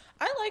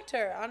 I liked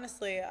her,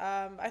 honestly.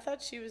 I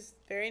thought she was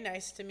very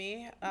nice to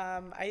me.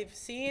 I've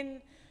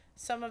seen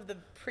some of the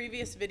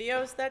previous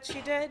videos that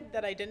she did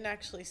that I didn't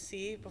actually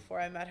see before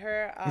I met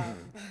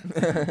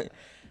her.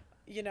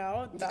 You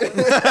know,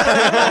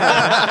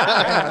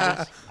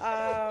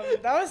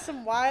 that was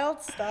some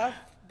wild stuff.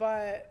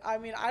 But I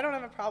mean, I don't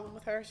have a problem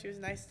with her. She was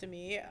nice to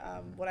me.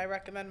 Would I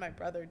recommend my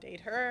brother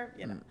date her?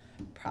 You know,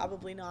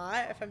 probably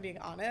not, if I'm being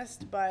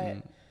honest. But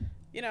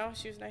you know,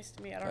 she was nice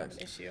to me. I don't have an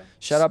issue.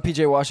 Shout out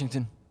PJ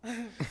Washington.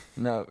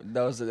 No,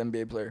 that was an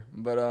NBA player.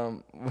 But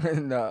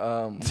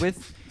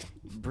with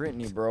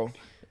Brittany, bro,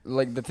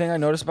 like the thing I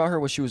noticed about her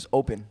was she was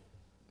open.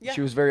 Yeah.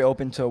 She was very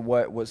open to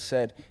what was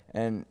said,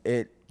 and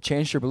it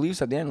changed her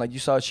beliefs at the end. Like you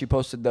saw, she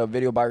posted the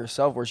video by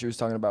herself where she was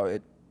talking about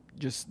it.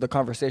 Just the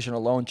conversation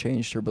alone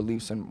changed her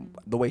beliefs and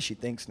the way she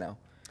thinks now.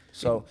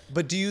 So,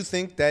 but do you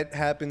think that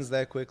happens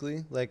that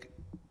quickly? Like,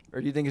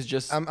 or do you think it's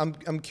just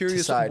I'm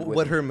curious side what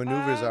with her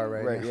maneuvers are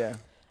right now. Yeah.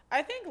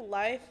 I think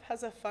life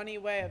has a funny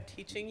way of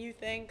teaching you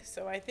things.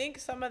 So I think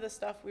some of the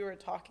stuff we were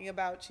talking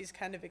about, she's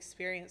kind of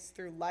experienced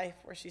through life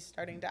where she's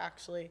starting to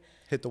actually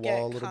Hit the get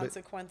wall a little bit.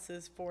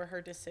 consequences for her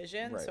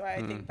decision. Right. So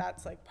I think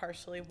that's like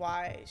partially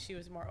why she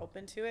was more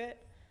open to it.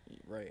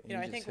 Right. You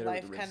know, I think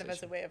life kind of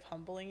as a way of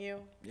humbling you.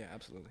 Yeah,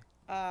 absolutely.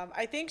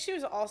 I think she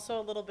was also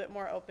a little bit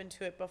more open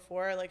to it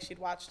before. Like she'd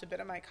watched a bit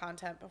of my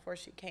content before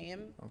she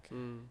came. Okay.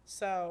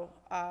 So,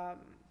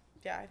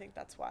 yeah, I think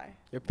that's why.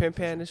 Your pimp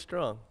hand is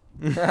strong.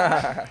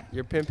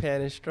 Your pimp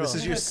hand is strong. This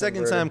is your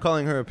second time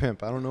calling her a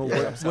pimp. I don't know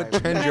what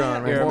trend you're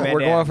on right You're now. a We're madam.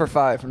 going for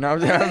 5. No, I'm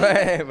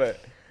just but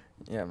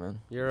yeah, man.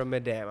 You're a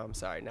madame. I'm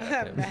sorry, not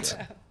a pimp.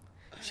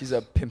 She's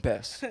a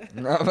pimpess.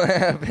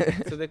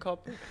 So they call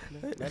pimp.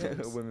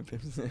 Women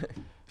pimps.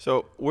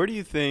 So where do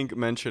you think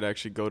men should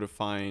actually go to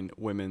find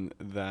women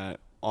that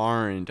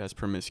aren't as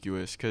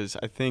promiscuous? Because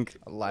I think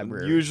A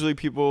library. usually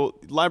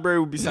library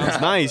would be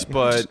sounds nice,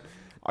 but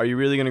are you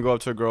really gonna go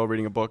up to a girl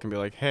reading a book and be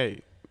like,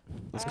 hey,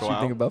 let's go What you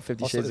out? think about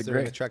 50 Also, Shades is of there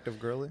an Grey? attractive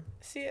girl there?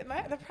 See, the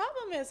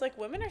problem is like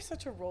women are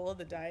such a roll of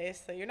the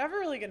dice that you're never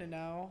really gonna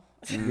know.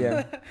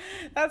 Yeah.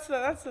 That's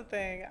the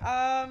thing.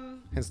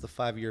 Hence the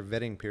 5-year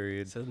vetting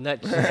period. So nut.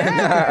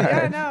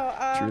 Yeah,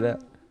 no. True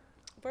that.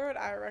 Where would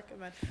I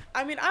recommend?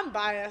 I mean, I'm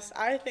biased.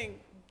 I think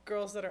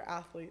girls that are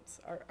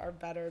athletes are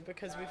better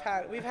because we've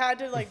had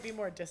to like be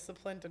more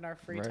disciplined in our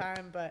free Right.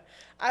 time. But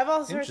I've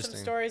also heard some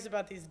Interesting. stories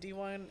about these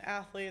D1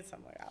 athletes.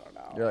 I'm like, I don't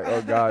know. You're like,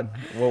 oh God,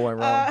 what went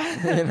wrong?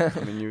 I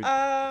mean, you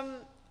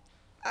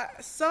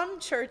Some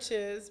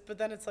churches, but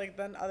then it's like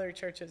then other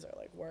churches are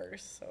like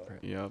worse. So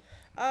yep.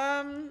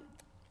 I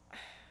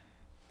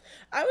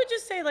would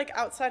just say like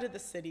outside of the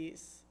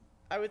cities.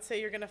 I would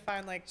say you're gonna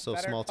find like So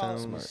better small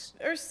quality- towns.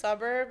 or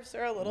suburbs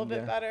are a little bit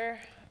Yeah. better.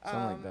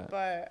 Something like that.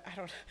 But I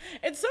don't.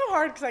 It's so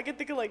hard because I can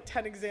think of like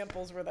 10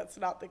 examples where that's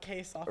not the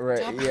case. Off the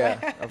Right, top of yeah,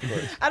 my head. of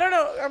course. I don't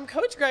know.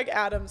 Coach Greg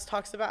Adams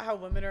talks about how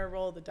women are a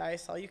roll of the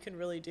dice. All you can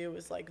really do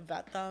is like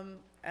vet them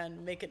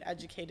and make an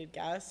educated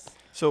guess.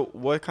 So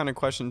what kind of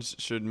questions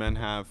should men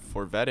have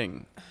for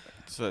vetting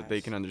so that they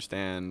can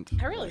understand?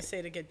 I really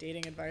say to get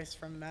dating advice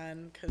from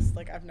men because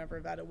like I've never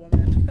vet a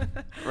woman.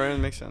 Right, that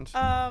makes sense.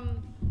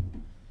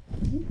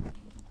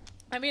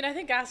 I mean, I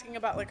think asking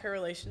about like her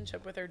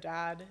relationship with her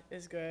dad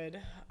is good.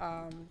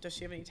 Does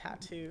she have any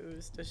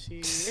tattoos? Does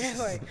she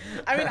like?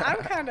 I mean, I'm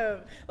kind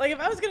of like if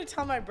I was gonna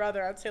tell my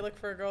brother, I'd say look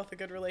for a girl with a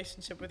good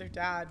relationship with her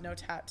dad, no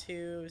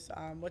tattoos.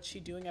 What's she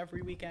doing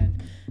every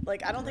weekend?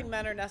 Like, I don't think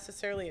men are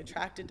necessarily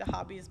attracted to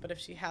hobbies, but if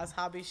she has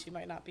hobbies, she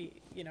might not be,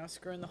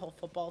 screwing the whole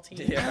football team.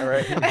 Yeah,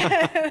 right.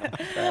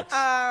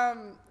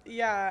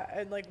 Yeah,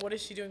 and like, what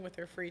is she doing with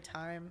her free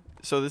time?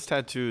 So this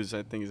tattoos,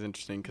 I think, is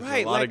interesting because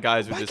Right, a lot of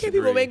guys would why disagree.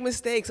 can't people make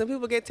mistakes? Some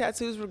people get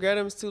tattoos, regret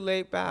them, it's too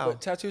late, bow.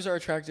 But tattoos are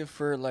attractive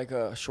for like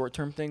a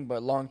short-term thing,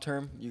 but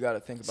long-term, you got to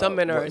think about. Some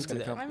men are what is into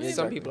gonna that. come. I mean, Yeah,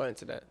 Some exactly. people are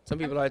into that. Some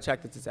people are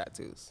attracted to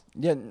tattoos.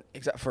 Yeah,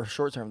 exactly. For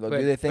short-term though, But,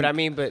 do they think? but I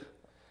mean,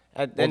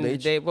 at the end of the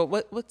age? day, but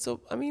what's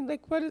so? I mean,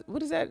 like,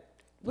 what is that?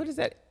 What is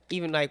that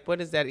even like? What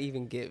does that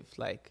even give?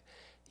 Like,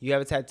 you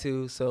have a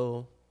tattoo,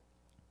 so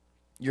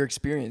your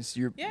experience,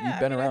 Yeah, you've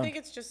been I around. think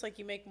it's just like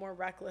you make more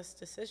reckless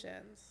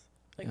decisions.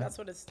 Like that's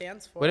what it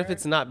stands for. what if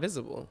it's not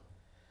visible?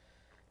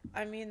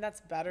 I mean,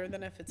 that's better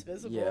than if it's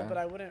visible, Yeah. but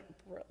I wouldn't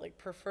like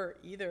prefer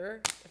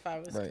either if I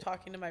was Right.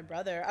 talking to my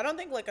brother. I don't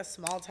think like a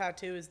small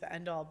tattoo is the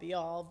end all be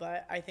all,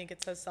 but I think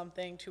it says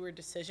something to her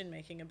decision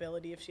making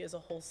ability if she has a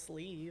whole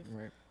sleeve.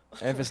 Right.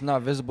 And if it's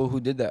not visible, who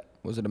did that?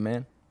 Was it a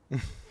man?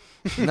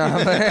 No.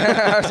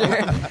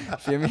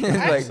 Feel me? I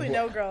Like, actually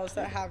know girls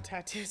that have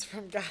tattoos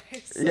from guys.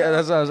 so- yeah,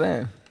 that's what I'm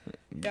saying.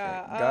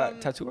 Yeah.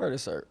 Tattoo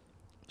artists are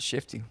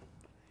shifty.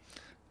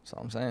 That's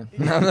all I'm saying.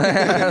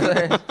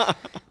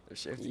 They're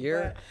shifty.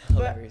 You're But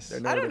hilarious. They're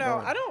I don't nowhere know.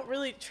 going. I don't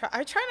really try.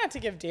 I try not to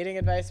give dating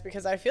advice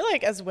because I feel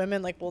like as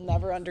women, like we'll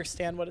never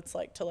understand what it's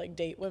like to like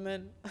date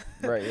women.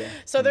 Right, yeah.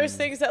 So there's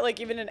things that like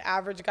even an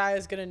average guy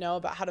is gonna know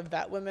about how to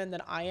vet women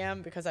than I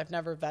am because I've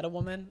never vet a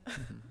woman.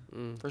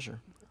 For sure.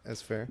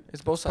 That's fair.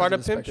 It's both sides Part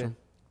of of the pimping.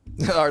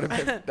 spectrum. Art of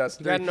pimp. That's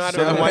You gotta three. know how to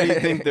So then why do you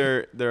pimp.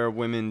 think there are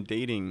women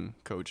dating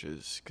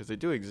coaches? Because they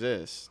do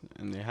exist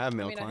and they have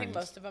male I mean, I think clients.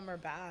 most of them are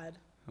bad.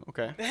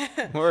 Okay.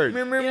 Word.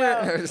 You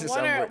know, It's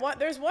just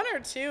there's one or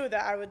two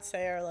that I would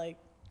say are like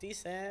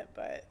decent,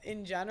 but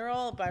in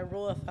general, by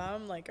rule of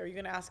thumb, like, are you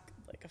gonna ask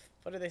like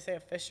what do they say, a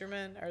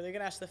fisherman? Are they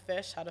gonna ask the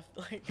fish how to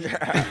like?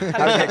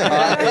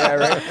 Yeah,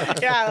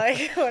 right. Yeah,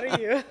 like what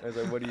are you? I was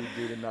like, what do you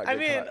do to not I get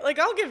mean, caught? like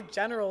I'll give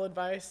general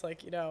advice,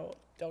 like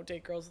don't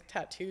date girls with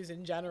tattoos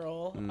in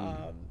general.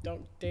 Mm.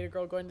 Don't date a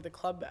girl going to the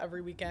club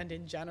every weekend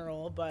in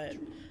general. But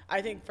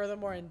I think for the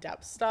more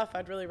in-depth stuff,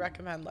 I'd really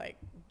recommend like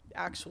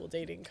actual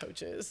dating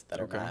coaches that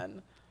Okay. are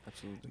men.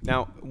 Absolutely.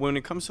 Now, when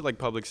it comes to like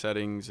public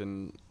settings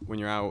and when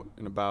you're out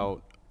and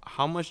about,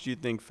 how much do you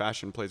think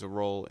fashion plays a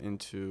role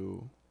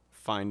into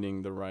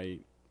finding the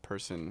right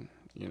person?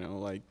 You know,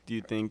 like, do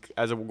you think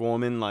as a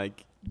woman,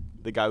 like,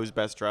 the guy who's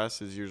best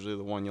dressed is usually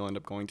the one you'll end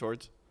up going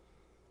towards?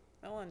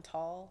 I want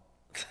tall.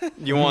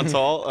 You want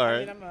tall? All I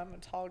right. mean, I'm a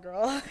tall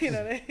girl. You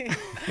know what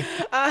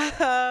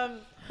I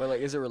mean? But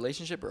like, is it a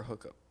relationship or a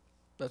hookup?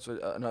 That's what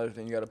another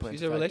thing you gotta put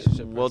She's into a factor.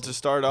 relationship. Well, to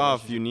start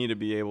off, you need to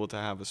be able to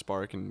have a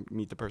spark and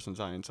meet the person's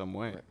eye in some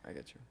way. Right, I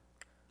get you.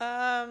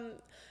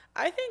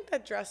 I think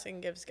that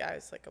dressing gives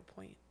guys like a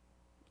point.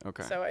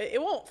 Okay. So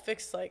it won't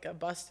fix like a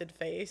busted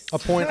face. A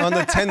point on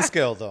the 10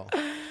 scale, though.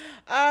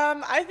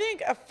 I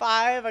think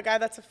a guy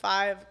that's a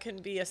 5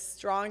 can be a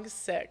strong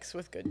 6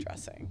 with good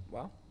dressing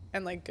Wow.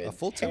 and like good A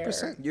full hair.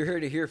 10%. You're here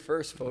to hear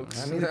first,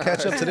 folks. I need to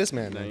catch up to this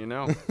man. Now you man.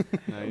 know.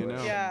 Now you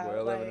know. Yeah, We're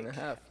 11 and like, a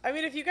half. I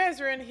mean, if you guys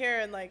were in here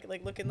and like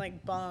looking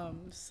like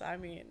bums, I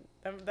mean,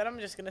 then I'm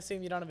just gonna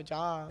assume you don't have a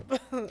job.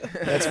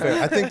 That's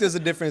fair. I think there's a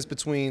difference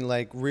between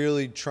like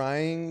really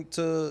trying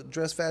to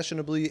dress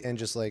fashionably and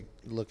just like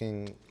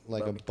looking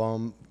like a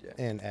bum Yeah.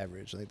 and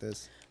average like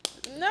this.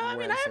 No, I mean,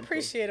 Wearing I simple.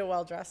 appreciate a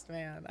well-dressed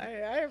man.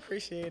 I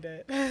appreciate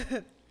it.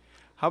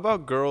 How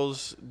about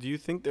girls? Do you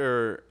think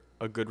they're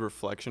a good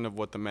reflection of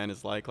what the man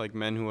is like? Like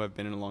men who have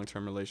been in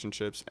long-term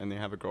relationships and they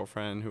have a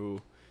girlfriend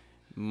who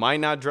might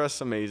not dress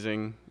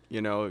amazing.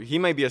 You know, he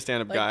might be a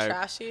stand-up Like guy.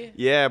 trashy?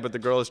 Yeah, but the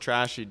girl is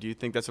trashy. Do you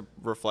think that's a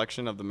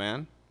reflection of the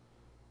man?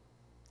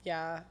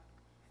 Yeah.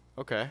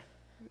 Okay.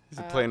 Is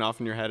it playing off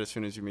in your head as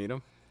soon as you meet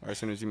him? Or as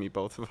soon as you meet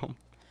both of them?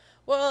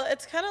 Well,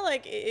 it's kind of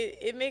like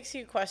it makes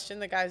you question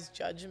the guy's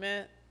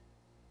judgment.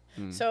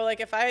 So, like,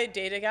 if I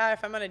date a guy,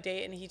 if I'm on a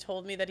date and he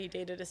told me that he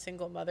dated a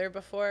single mother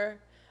before,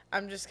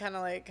 I'm just kind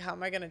of like, how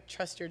am I going to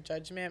trust your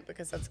judgment?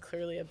 Because that's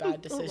clearly a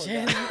bad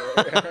decision.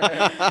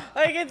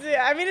 Like,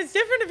 it's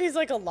different if he's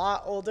like a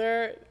lot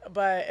older,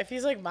 but if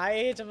he's like my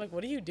age, I'm like,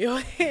 what are you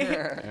doing?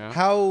 Yeah.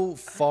 How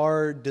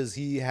far does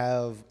he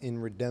have in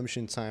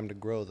redemption time to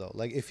grow though?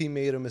 Like if he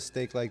made a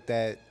mistake like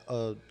that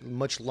a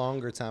much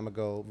longer time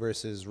ago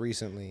versus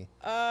recently,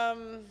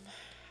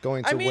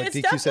 going to I mean, what it's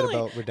DQ said definitely,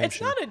 about redemption.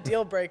 it's not a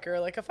deal breaker.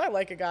 Like, if I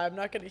like a guy, I'm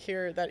not going to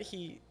hear that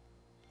he,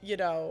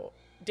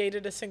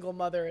 dated a single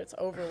mother. It's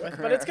over with.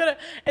 But it's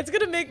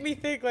gonna make me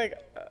think like,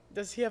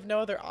 does he have no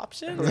other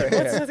options?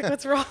 Like,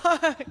 what's wrong?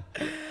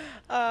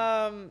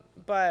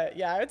 But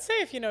yeah, I would say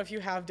if you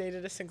have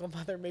dated a single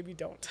mother, maybe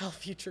don't tell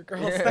future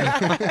girls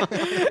that.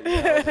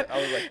 I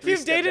was like, If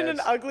you've dated an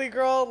ugly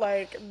girl,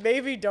 like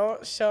maybe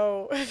don't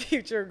show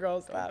future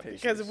girls that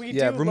because we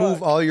do remove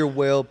look. all your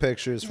whale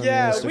pictures from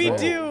Yeah, your we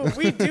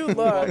Instagram. do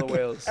All the look.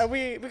 whales. And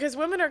because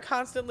women are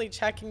constantly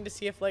checking to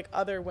see if like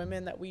other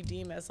women that we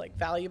deem as like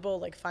valuable,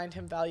 like find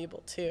him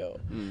valuable too.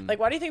 Like,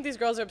 why do you think these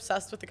girls are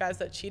obsessed with the guys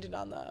that cheated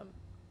on them?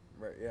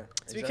 Right, yeah.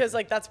 It's because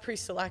like that's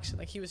pre-selection.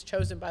 Like he was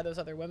chosen by those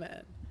other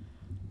women.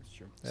 It's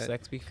true.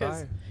 Sex be 'Cause-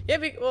 fire. Yeah,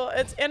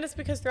 it's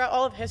because throughout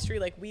all of history,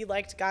 like we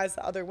liked guys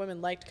that other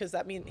women liked because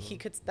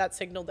that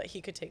signaled that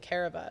he could take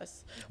care of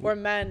us. Where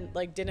men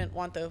like didn't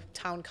want the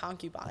town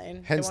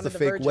concubine. They Hence the wanted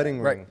fake virgin. wedding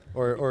Right. ring,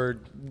 or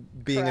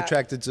being Correct.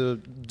 attracted to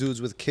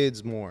dudes with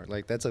kids more.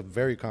 Like that's a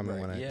very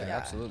common one. I Yeah, think.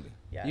 absolutely.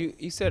 Yeah.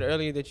 You said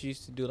earlier that you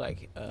used to do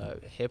like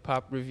hip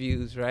hop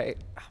reviews, right?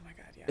 Oh my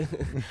god,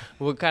 yeah.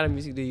 What kind of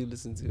music do you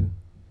listen to?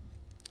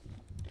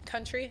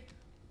 Country.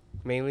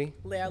 Mainly?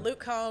 Yeah, Luke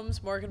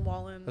Combs, Morgan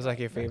Wallen. What's like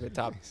your favorite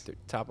top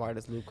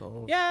artist, Luke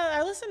Combs? Yeah,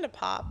 I listen to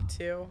pop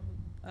too.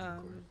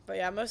 But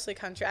yeah, mostly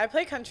country. I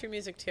play country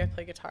music too. I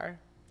play guitar.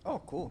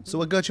 Oh, cool. So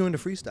what got you into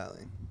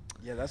freestyling?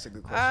 Yeah, that's a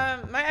good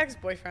question. My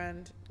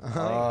ex-boyfriend.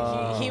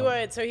 Uh-huh. He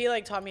would. So he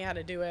like taught me how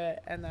to do it,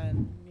 and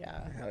then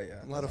yeah. Hell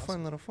yeah. A lot of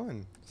fun, a lot of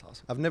fun. That's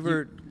awesome. I've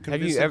never Have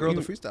convinced you a ever girl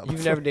to freestyle. You've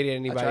before. never dated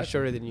anybody tried.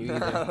 shorter than you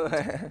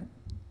either.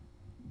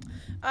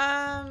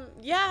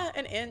 Yeah,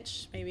 an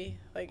inch maybe.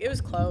 Like it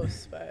was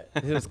close, but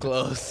It was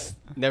close.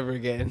 Never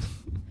again.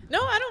 no,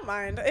 I don't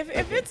mind.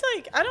 If it's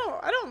like I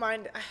don't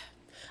mind.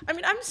 I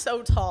mean, I'm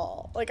so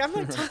tall. Like I'm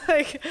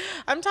like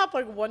I'm top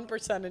like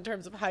 1% in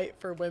terms of height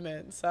for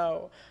women.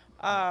 So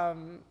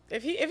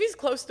If he's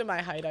close to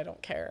my height, I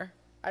don't care.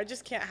 I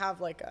just can't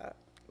have like a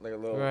Like a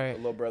little, Right. a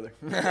little brother.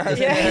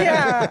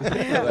 yeah.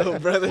 Little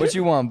brother. What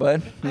you want,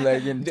 bud?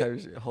 Like in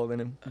terms of holding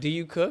him. Do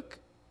you cook?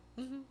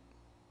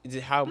 Is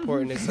it how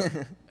important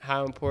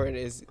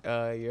is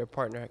your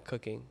partner at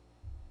cooking?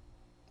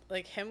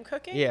 Like him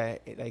cooking? Yeah,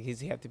 like does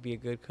he have to be a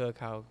good cook?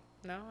 How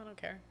No, I don't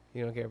care.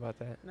 you don't care about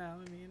that? No,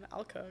 I mean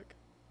I'll cook.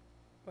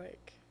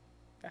 Like,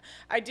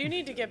 I do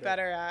need to get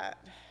better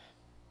at.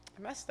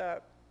 I messed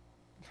up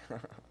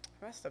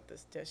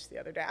this dish the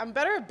other day. I'm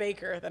better a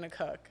baker than a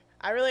cook.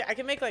 I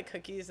can make like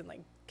cookies and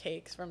like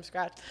cakes from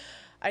scratch.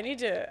 I need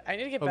to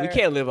get But better. we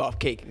can't live off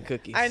cake and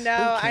cookies. I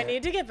know. I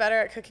need to get better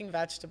at cooking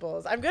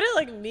vegetables. I'm good at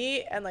like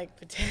meat and like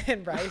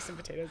and rice and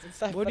potatoes and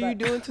stuff. What but are you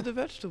doing to the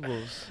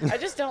vegetables? I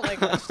just don't like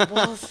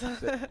vegetables.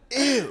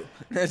 Ew.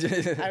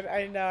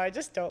 I know. I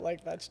just don't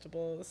like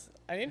vegetables.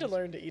 I need to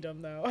learn to eat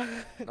them though.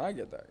 I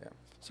get that. Yeah.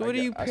 So what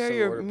do you pair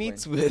your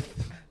meats with?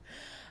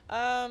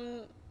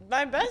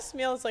 My best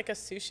meal is like a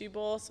sushi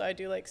bowl. So I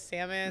do like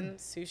salmon,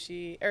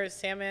 sushi, or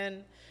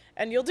salmon.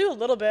 And you'll do a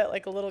little bit,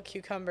 like a little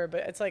cucumber, but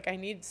it's like I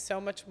need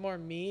so much more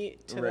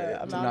meat to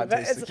the amount of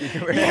it. Taste the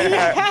cucumber.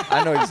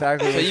 I know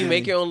exactly. So what you mean.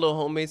 make your own little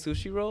homemade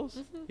sushi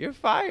rolls? You're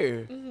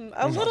fire.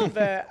 A little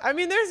bit. I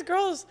mean, there's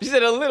girls. You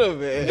said a little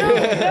bit.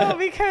 No,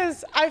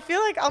 because I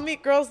feel like I'll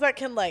meet girls that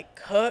can like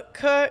cook,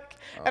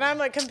 and I'm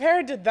like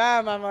compared to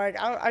them, I'm like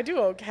I do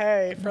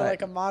okay for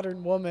like a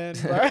modern woman,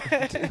 but,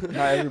 Not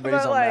everybody's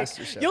but on like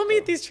MasterChef. you'll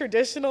meet these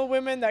traditional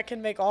women that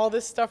can make all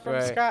this stuff from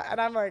Right. scratch,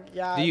 and I'm like,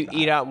 yeah. Do you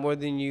eat out more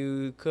than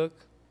you cook?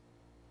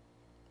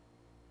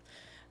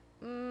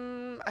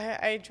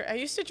 I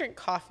used to drink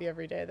coffee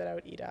every day that I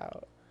would eat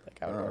out. Like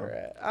I would order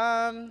it.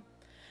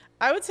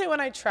 I would say when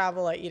I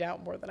travel, I eat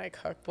out more than I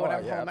cook, but when Oh,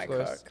 I'm yeah, home, I of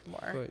course. cook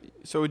more.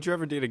 So would you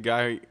ever date a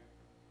guy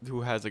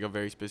who has like a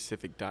very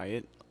specific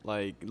diet?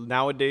 Like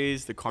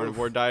nowadays, the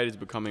carnivore diet is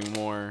becoming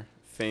more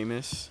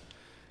famous.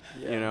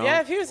 You know?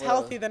 Yeah, if he was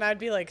healthy, then I'd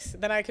be like,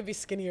 then I could be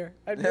skinnier.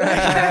 I'd, be like,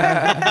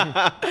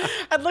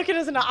 I'd look at it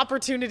as an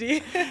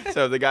opportunity.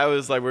 So the guy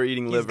was like, we're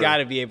eating He's liver. got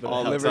to be able to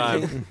all help the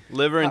out. time.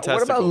 Liver and What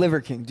testicle. about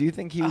Liver King? Do you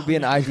think he would be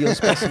an ideal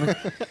specimen?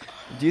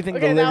 Do you think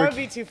Okay, the that Liver would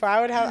be too far.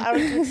 I would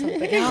cook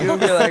something else. You would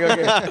be like,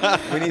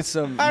 okay, we need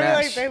some I'd be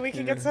mash. like, babe, we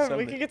can get some.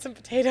 We can get some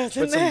potatoes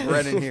in Put some there.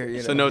 bread in here. You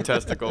know? So no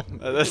testicle.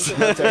 That's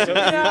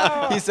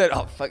No. He said,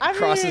 "Oh, fuck!" I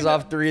Crosses mean,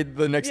 off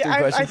the next Yeah, three I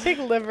questions. think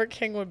Liver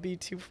King would be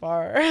too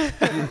far.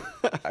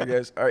 I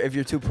guess. Or if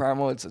you're too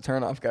primal, it's a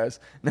turn off, guys.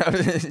 No,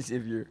 if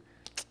you're,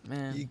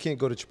 man. You can't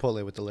go to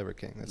Chipotle with the Liver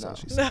King. That's all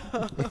she said.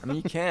 I mean,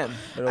 you can.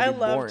 But it'll I be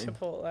love boring.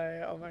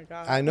 Chipotle. Oh my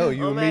god. I know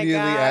you Oh my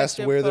immediately God, asked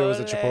where there was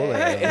a Chipotle.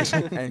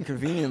 Chipotle. And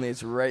conveniently,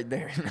 it's right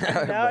there.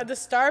 No, the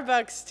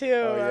Starbucks too.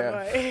 Oh,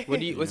 I'm like,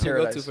 What's your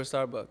go-to Paradise. for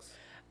Starbucks?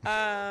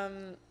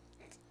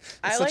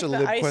 I such like a the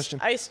lib question.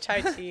 iced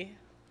chai tea.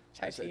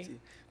 Chai tea.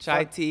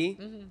 Chai tea?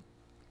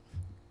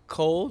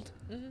 Cold?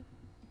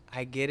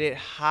 I get it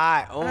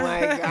hot. Oh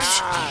my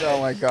god. Oh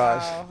my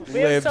gosh. Wow. We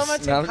have so Libs. much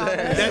in No, common.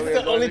 That's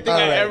the only thing All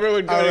I right. ever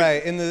would go All to.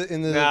 right. In the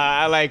Nah,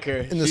 I like her.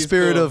 in the She's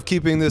spirit cool. of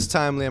keeping this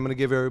timely, I'm gonna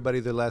give everybody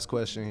their last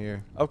question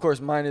here. Of course,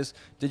 mine is.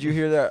 Did you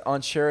hear that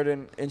in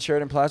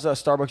Sheridan Plaza, a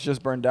Starbucks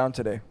just burned down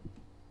today?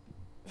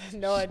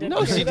 No, I didn't.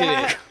 No, do she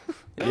that.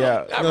 didn't.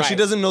 Yeah. All No, she right.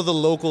 doesn't know the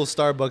local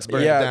Starbucks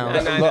burned yeah, down.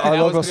 Nah, nah, our that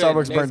local was good.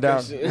 Starbucks Next burned down.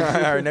 question.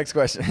 All right, next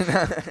question.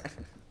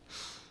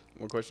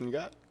 what question you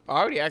got? I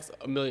already asked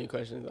a million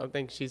questions. I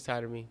think she's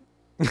tired of me.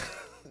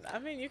 I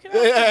mean, you can.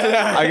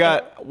 Ask I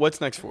got. What's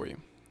next for you?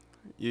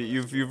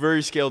 You've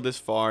already scaled this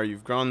far.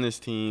 You've grown this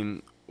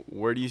team.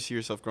 Where do you see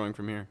yourself growing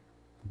from here?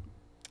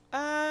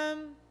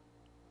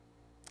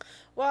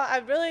 Well,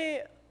 I'd really,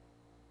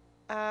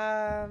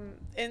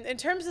 in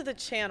terms of the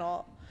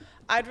channel,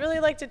 I'd really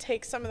like to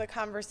take some of the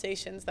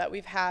conversations that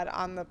we've had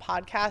on the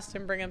podcast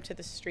and bring them to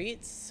the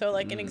streets. So,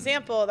 like, an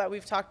example that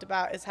we've talked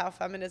about is how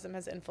feminism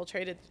has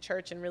infiltrated the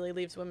church and really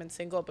leaves women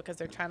single because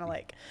they're trying to,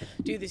 like,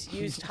 do this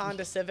used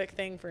Honda Civic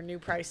thing for new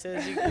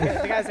prices. The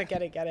guys that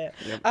get it.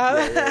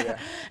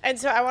 And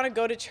so I want to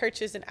go to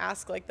churches and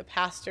ask, like, the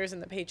pastors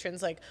and the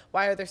patrons, like,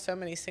 why are there so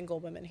many single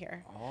women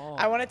here?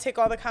 I want to take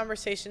all the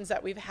conversations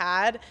that we've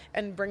had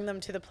and bring them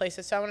to the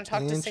places. So I want to talk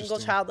to single,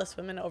 Interesting. childless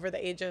women over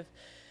the age of,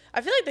 I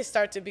feel like they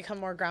start to become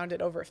more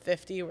grounded over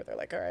 50, where they're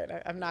like, all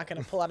right, I'm not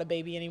going to pull out a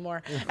baby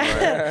anymore.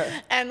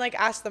 And like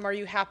ask them, are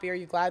you happy? Are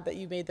you glad that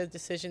you made the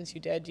decisions you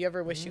did? Do you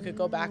ever wish you could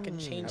go back and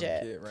change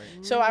it? kid, right.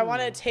 So I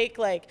want to take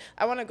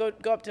I want to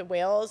go up to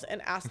Wales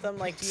and ask them,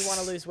 like, do you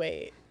want to lose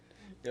weight?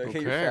 You're like, hey,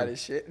 Okay. you're fat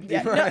as shit.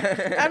 Yeah, no,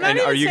 I'm not And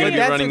even are you saying gonna be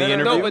that's running the a-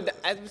 interview? No,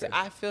 but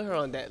I feel her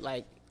on that.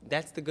 Like,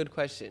 that's the good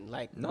question.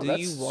 Like, No, do that's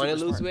you want to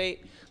super lose smart.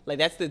 weight? Like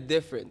that's the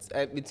difference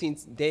between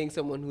dating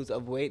someone who's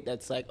of weight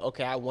that's like,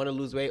 okay, I want to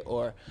lose weight,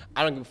 or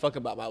I don't give a fuck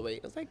about my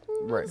weight. It's like,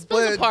 Right.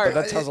 split apart.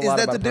 But that tells a is lot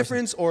that about the a person.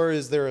 difference, or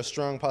is there a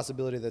strong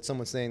possibility that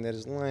someone's saying that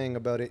is lying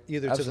about it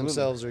either to Absolutely.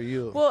 themselves or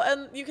you? Well,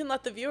 and you can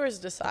let the viewers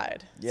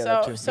decide. Yeah,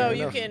 that so too. so Fair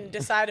you enough. can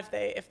decide if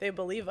they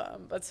believe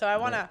them. But so I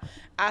want to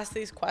ask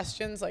these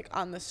questions like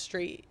on the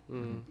street.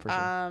 For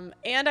sure.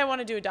 And I want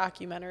to do a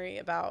documentary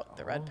about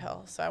the red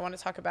pill. So I want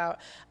to talk about.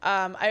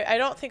 I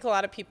don't think a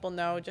lot of people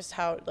know just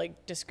how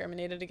like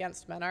discriminated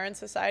against men are in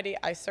society.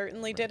 I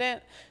certainly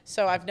didn't.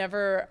 So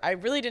I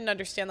really didn't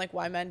understand like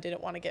why men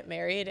didn't want to get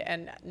married,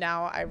 and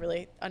now I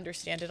really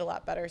understand it a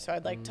lot better. So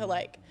I'd like to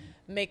like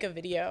make a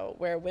video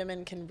where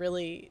women can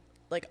really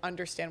like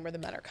understand where the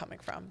men are coming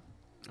from.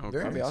 Okay.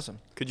 That'd be awesome.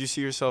 Could you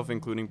see yourself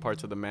including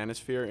parts of the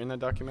manosphere in the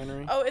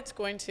documentary? Oh, it's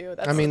going to.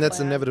 I mean, the that's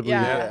plan. inevitably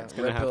Yeah. It's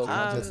gonna Red have pill to.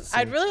 contest.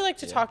 I'd really like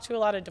to talk to a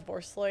lot of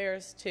divorce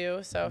lawyers too.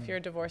 So if you're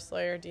a divorce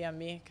lawyer, DM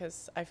me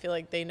because I feel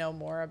like they know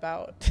more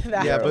about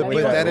that. yeah, than but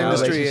anyone. that Yeah.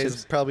 industry is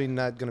Relationships. probably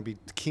not going to be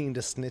keen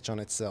to snitch on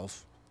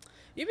itself.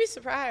 You'd be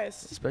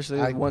surprised. Especially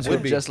I ones would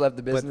who be, just left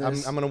the But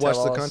business. I'm going to watch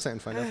the tell-alls. content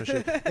and find out for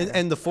sure.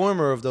 And the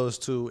former of those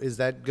two, is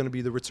that going to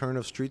be the return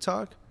of Street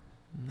Talk?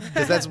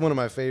 Because that's one of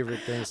my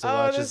favorite things to Oh,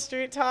 watch. the Is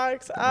street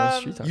talks. What's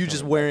street talk you all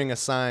just about? wearing a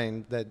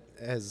sign that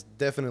has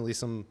definitely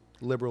some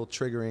liberal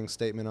triggering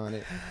statement on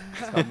it.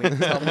 Tell me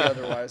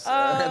otherwise.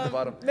 At the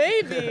bottom.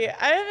 Maybe.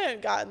 I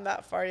haven't gotten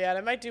that far yet.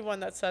 I might do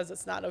one that says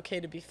it's not okay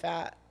to be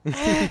fat. That's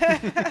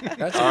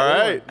a All good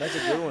right. one. That's a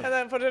good one. And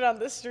then put it on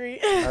the street.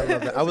 I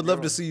love that. I would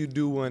love to see you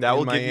do one That in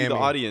will Miami. give you the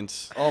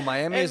audience. Oh,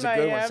 Miami In is a good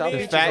one. Miami. South The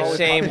Beach is Fat always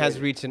shame popular. has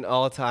reached an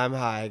all-time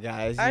high,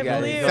 guys. You I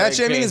guys believe are Fat going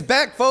shaming crazy. is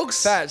back,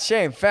 folks. Fat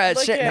shame. Fat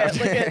Look shame. at,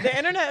 No. look at the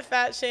internet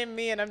fat shamed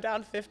me, and I'm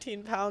down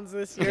 15 pounds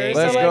this year. Okay, So,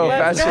 Let's like, go.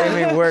 let's Fat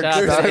shaming works. Shout out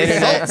to dog. the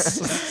internet.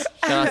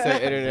 Shout out to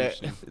the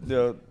internet.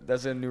 No,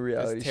 that's a new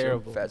reality show.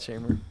 terrible. Fat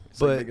shamer. It's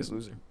But- like Biggest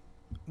Loser.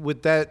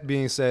 With that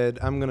being said,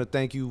 I'm going to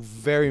thank you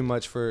very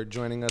much for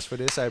joining us for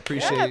this. I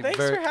appreciate Yeah, it. thanks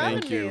for having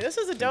Thank me. you. This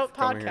was a dope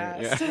Coming here.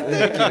 podcast.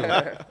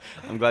 Yeah.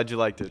 I'm glad you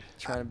liked it.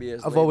 Trying to be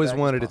as I've laid always back as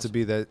wanted it to possible.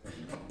 be that.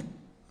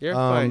 You're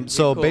fun. You're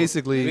so cool.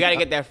 basically- we gotta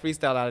get that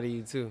freestyle out of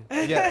you too.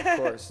 Yeah, of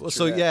course. Well, True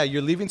so that. yeah,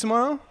 you're leaving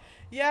tomorrow?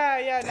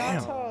 Yeah,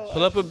 not so.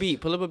 Pull up a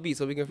beat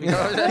so we can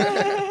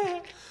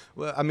freestyle.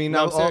 Well, I mean,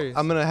 No, I'm I'm serious.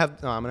 gonna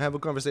have a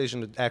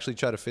conversation to actually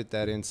try to fit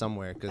that in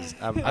somewhere because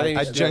I think I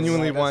you should.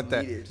 genuinely That's want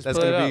that. needed. That's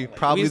Pull it gonna be up.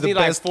 probably we just the need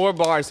best. like 4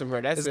 bars from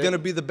her. That's It's it. gonna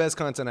be the best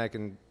content I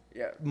can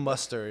Yeah.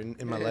 muster in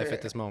my life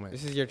at this moment.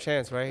 This is your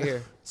chance right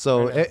here.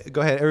 So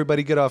go ahead,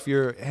 everybody, get off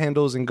your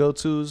handles and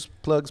go-tos,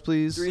 plugs,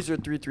 please.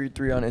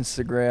 30333 on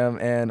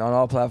Instagram and on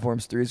all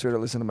platforms. 3 to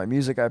listen to my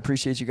music. I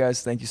appreciate you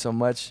guys. Thank you so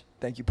much.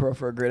 Thank you, Pearl,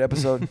 for a great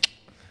episode.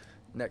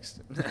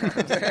 Next.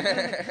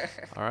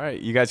 All right.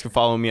 You guys can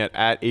follow me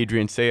at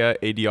Adrian Sea,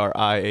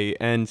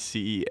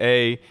 ADRIANCEA.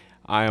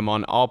 I am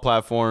on all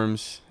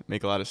platforms,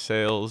 make a lot of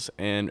sales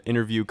and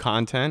interview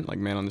content like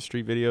Man on the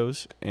Street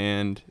videos.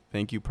 And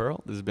thank you,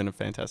 Pearl. This has been a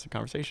fantastic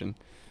conversation.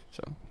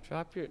 So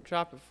Drop it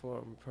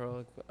for them,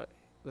 Pearl.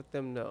 Let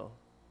them know.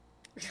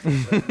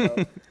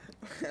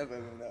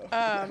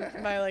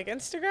 My like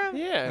Instagram.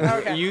 Yeah.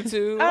 Okay.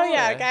 YouTube. Oh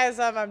yeah, guys,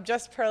 I'm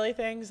Just Pearly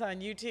Things on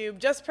YouTube,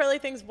 Just Pearly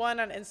Things 1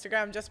 on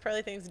Instagram, Just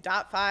Pearly Things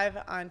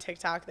 .5 on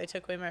TikTok. They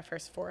took away my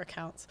first 4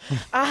 accounts.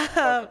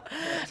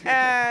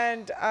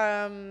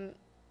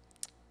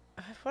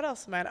 What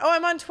else am I on? Oh,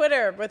 I'm on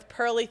Twitter with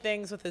Pearly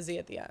Things with a Z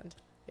at the end.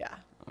 Yeah.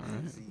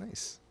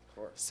 Nice.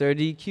 Sir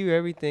DQ,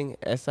 everything.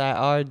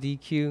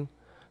 SIRDQ.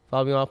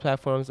 Follow me on all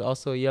platforms.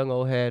 Also, Young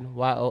Old Head,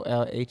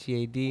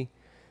 YOLHEAD.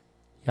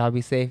 Y'all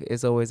be safe.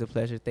 It's always a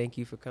pleasure. Thank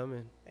you for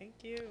coming. Thank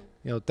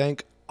you.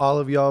 Thank all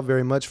of y'all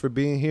very much for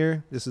being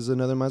here. This is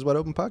another Minds Wide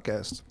Open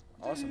podcast.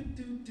 Awesome.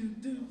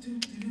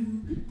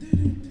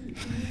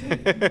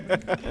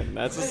 and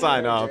that's a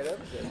sign off.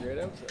 Great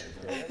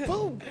episode.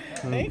 Boom.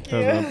 Thank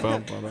you.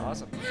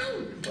 Awesome.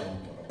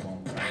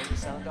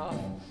 Sound off.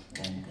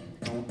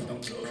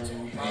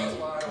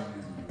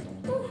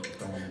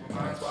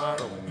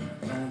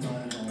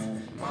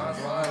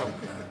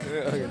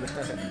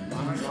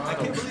 I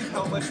can't believe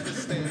how much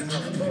this stands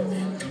up.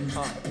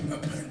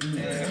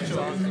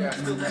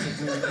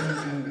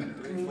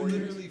 We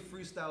literally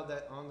freestyled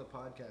that on the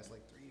podcast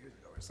like 3 years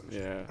ago or something.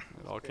 Yeah, it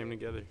all came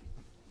together.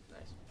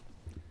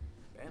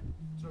 Bam.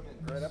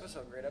 Great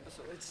episode.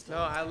 No,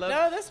 I love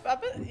No,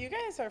 you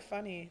guys are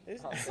funny.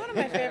 This is one of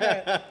my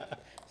favorite.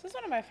 This is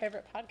one of my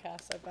favorite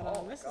podcasts I've been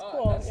on. This is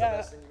cool. That's Yeah. the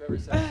best thing you've ever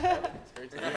said. It's great to hear.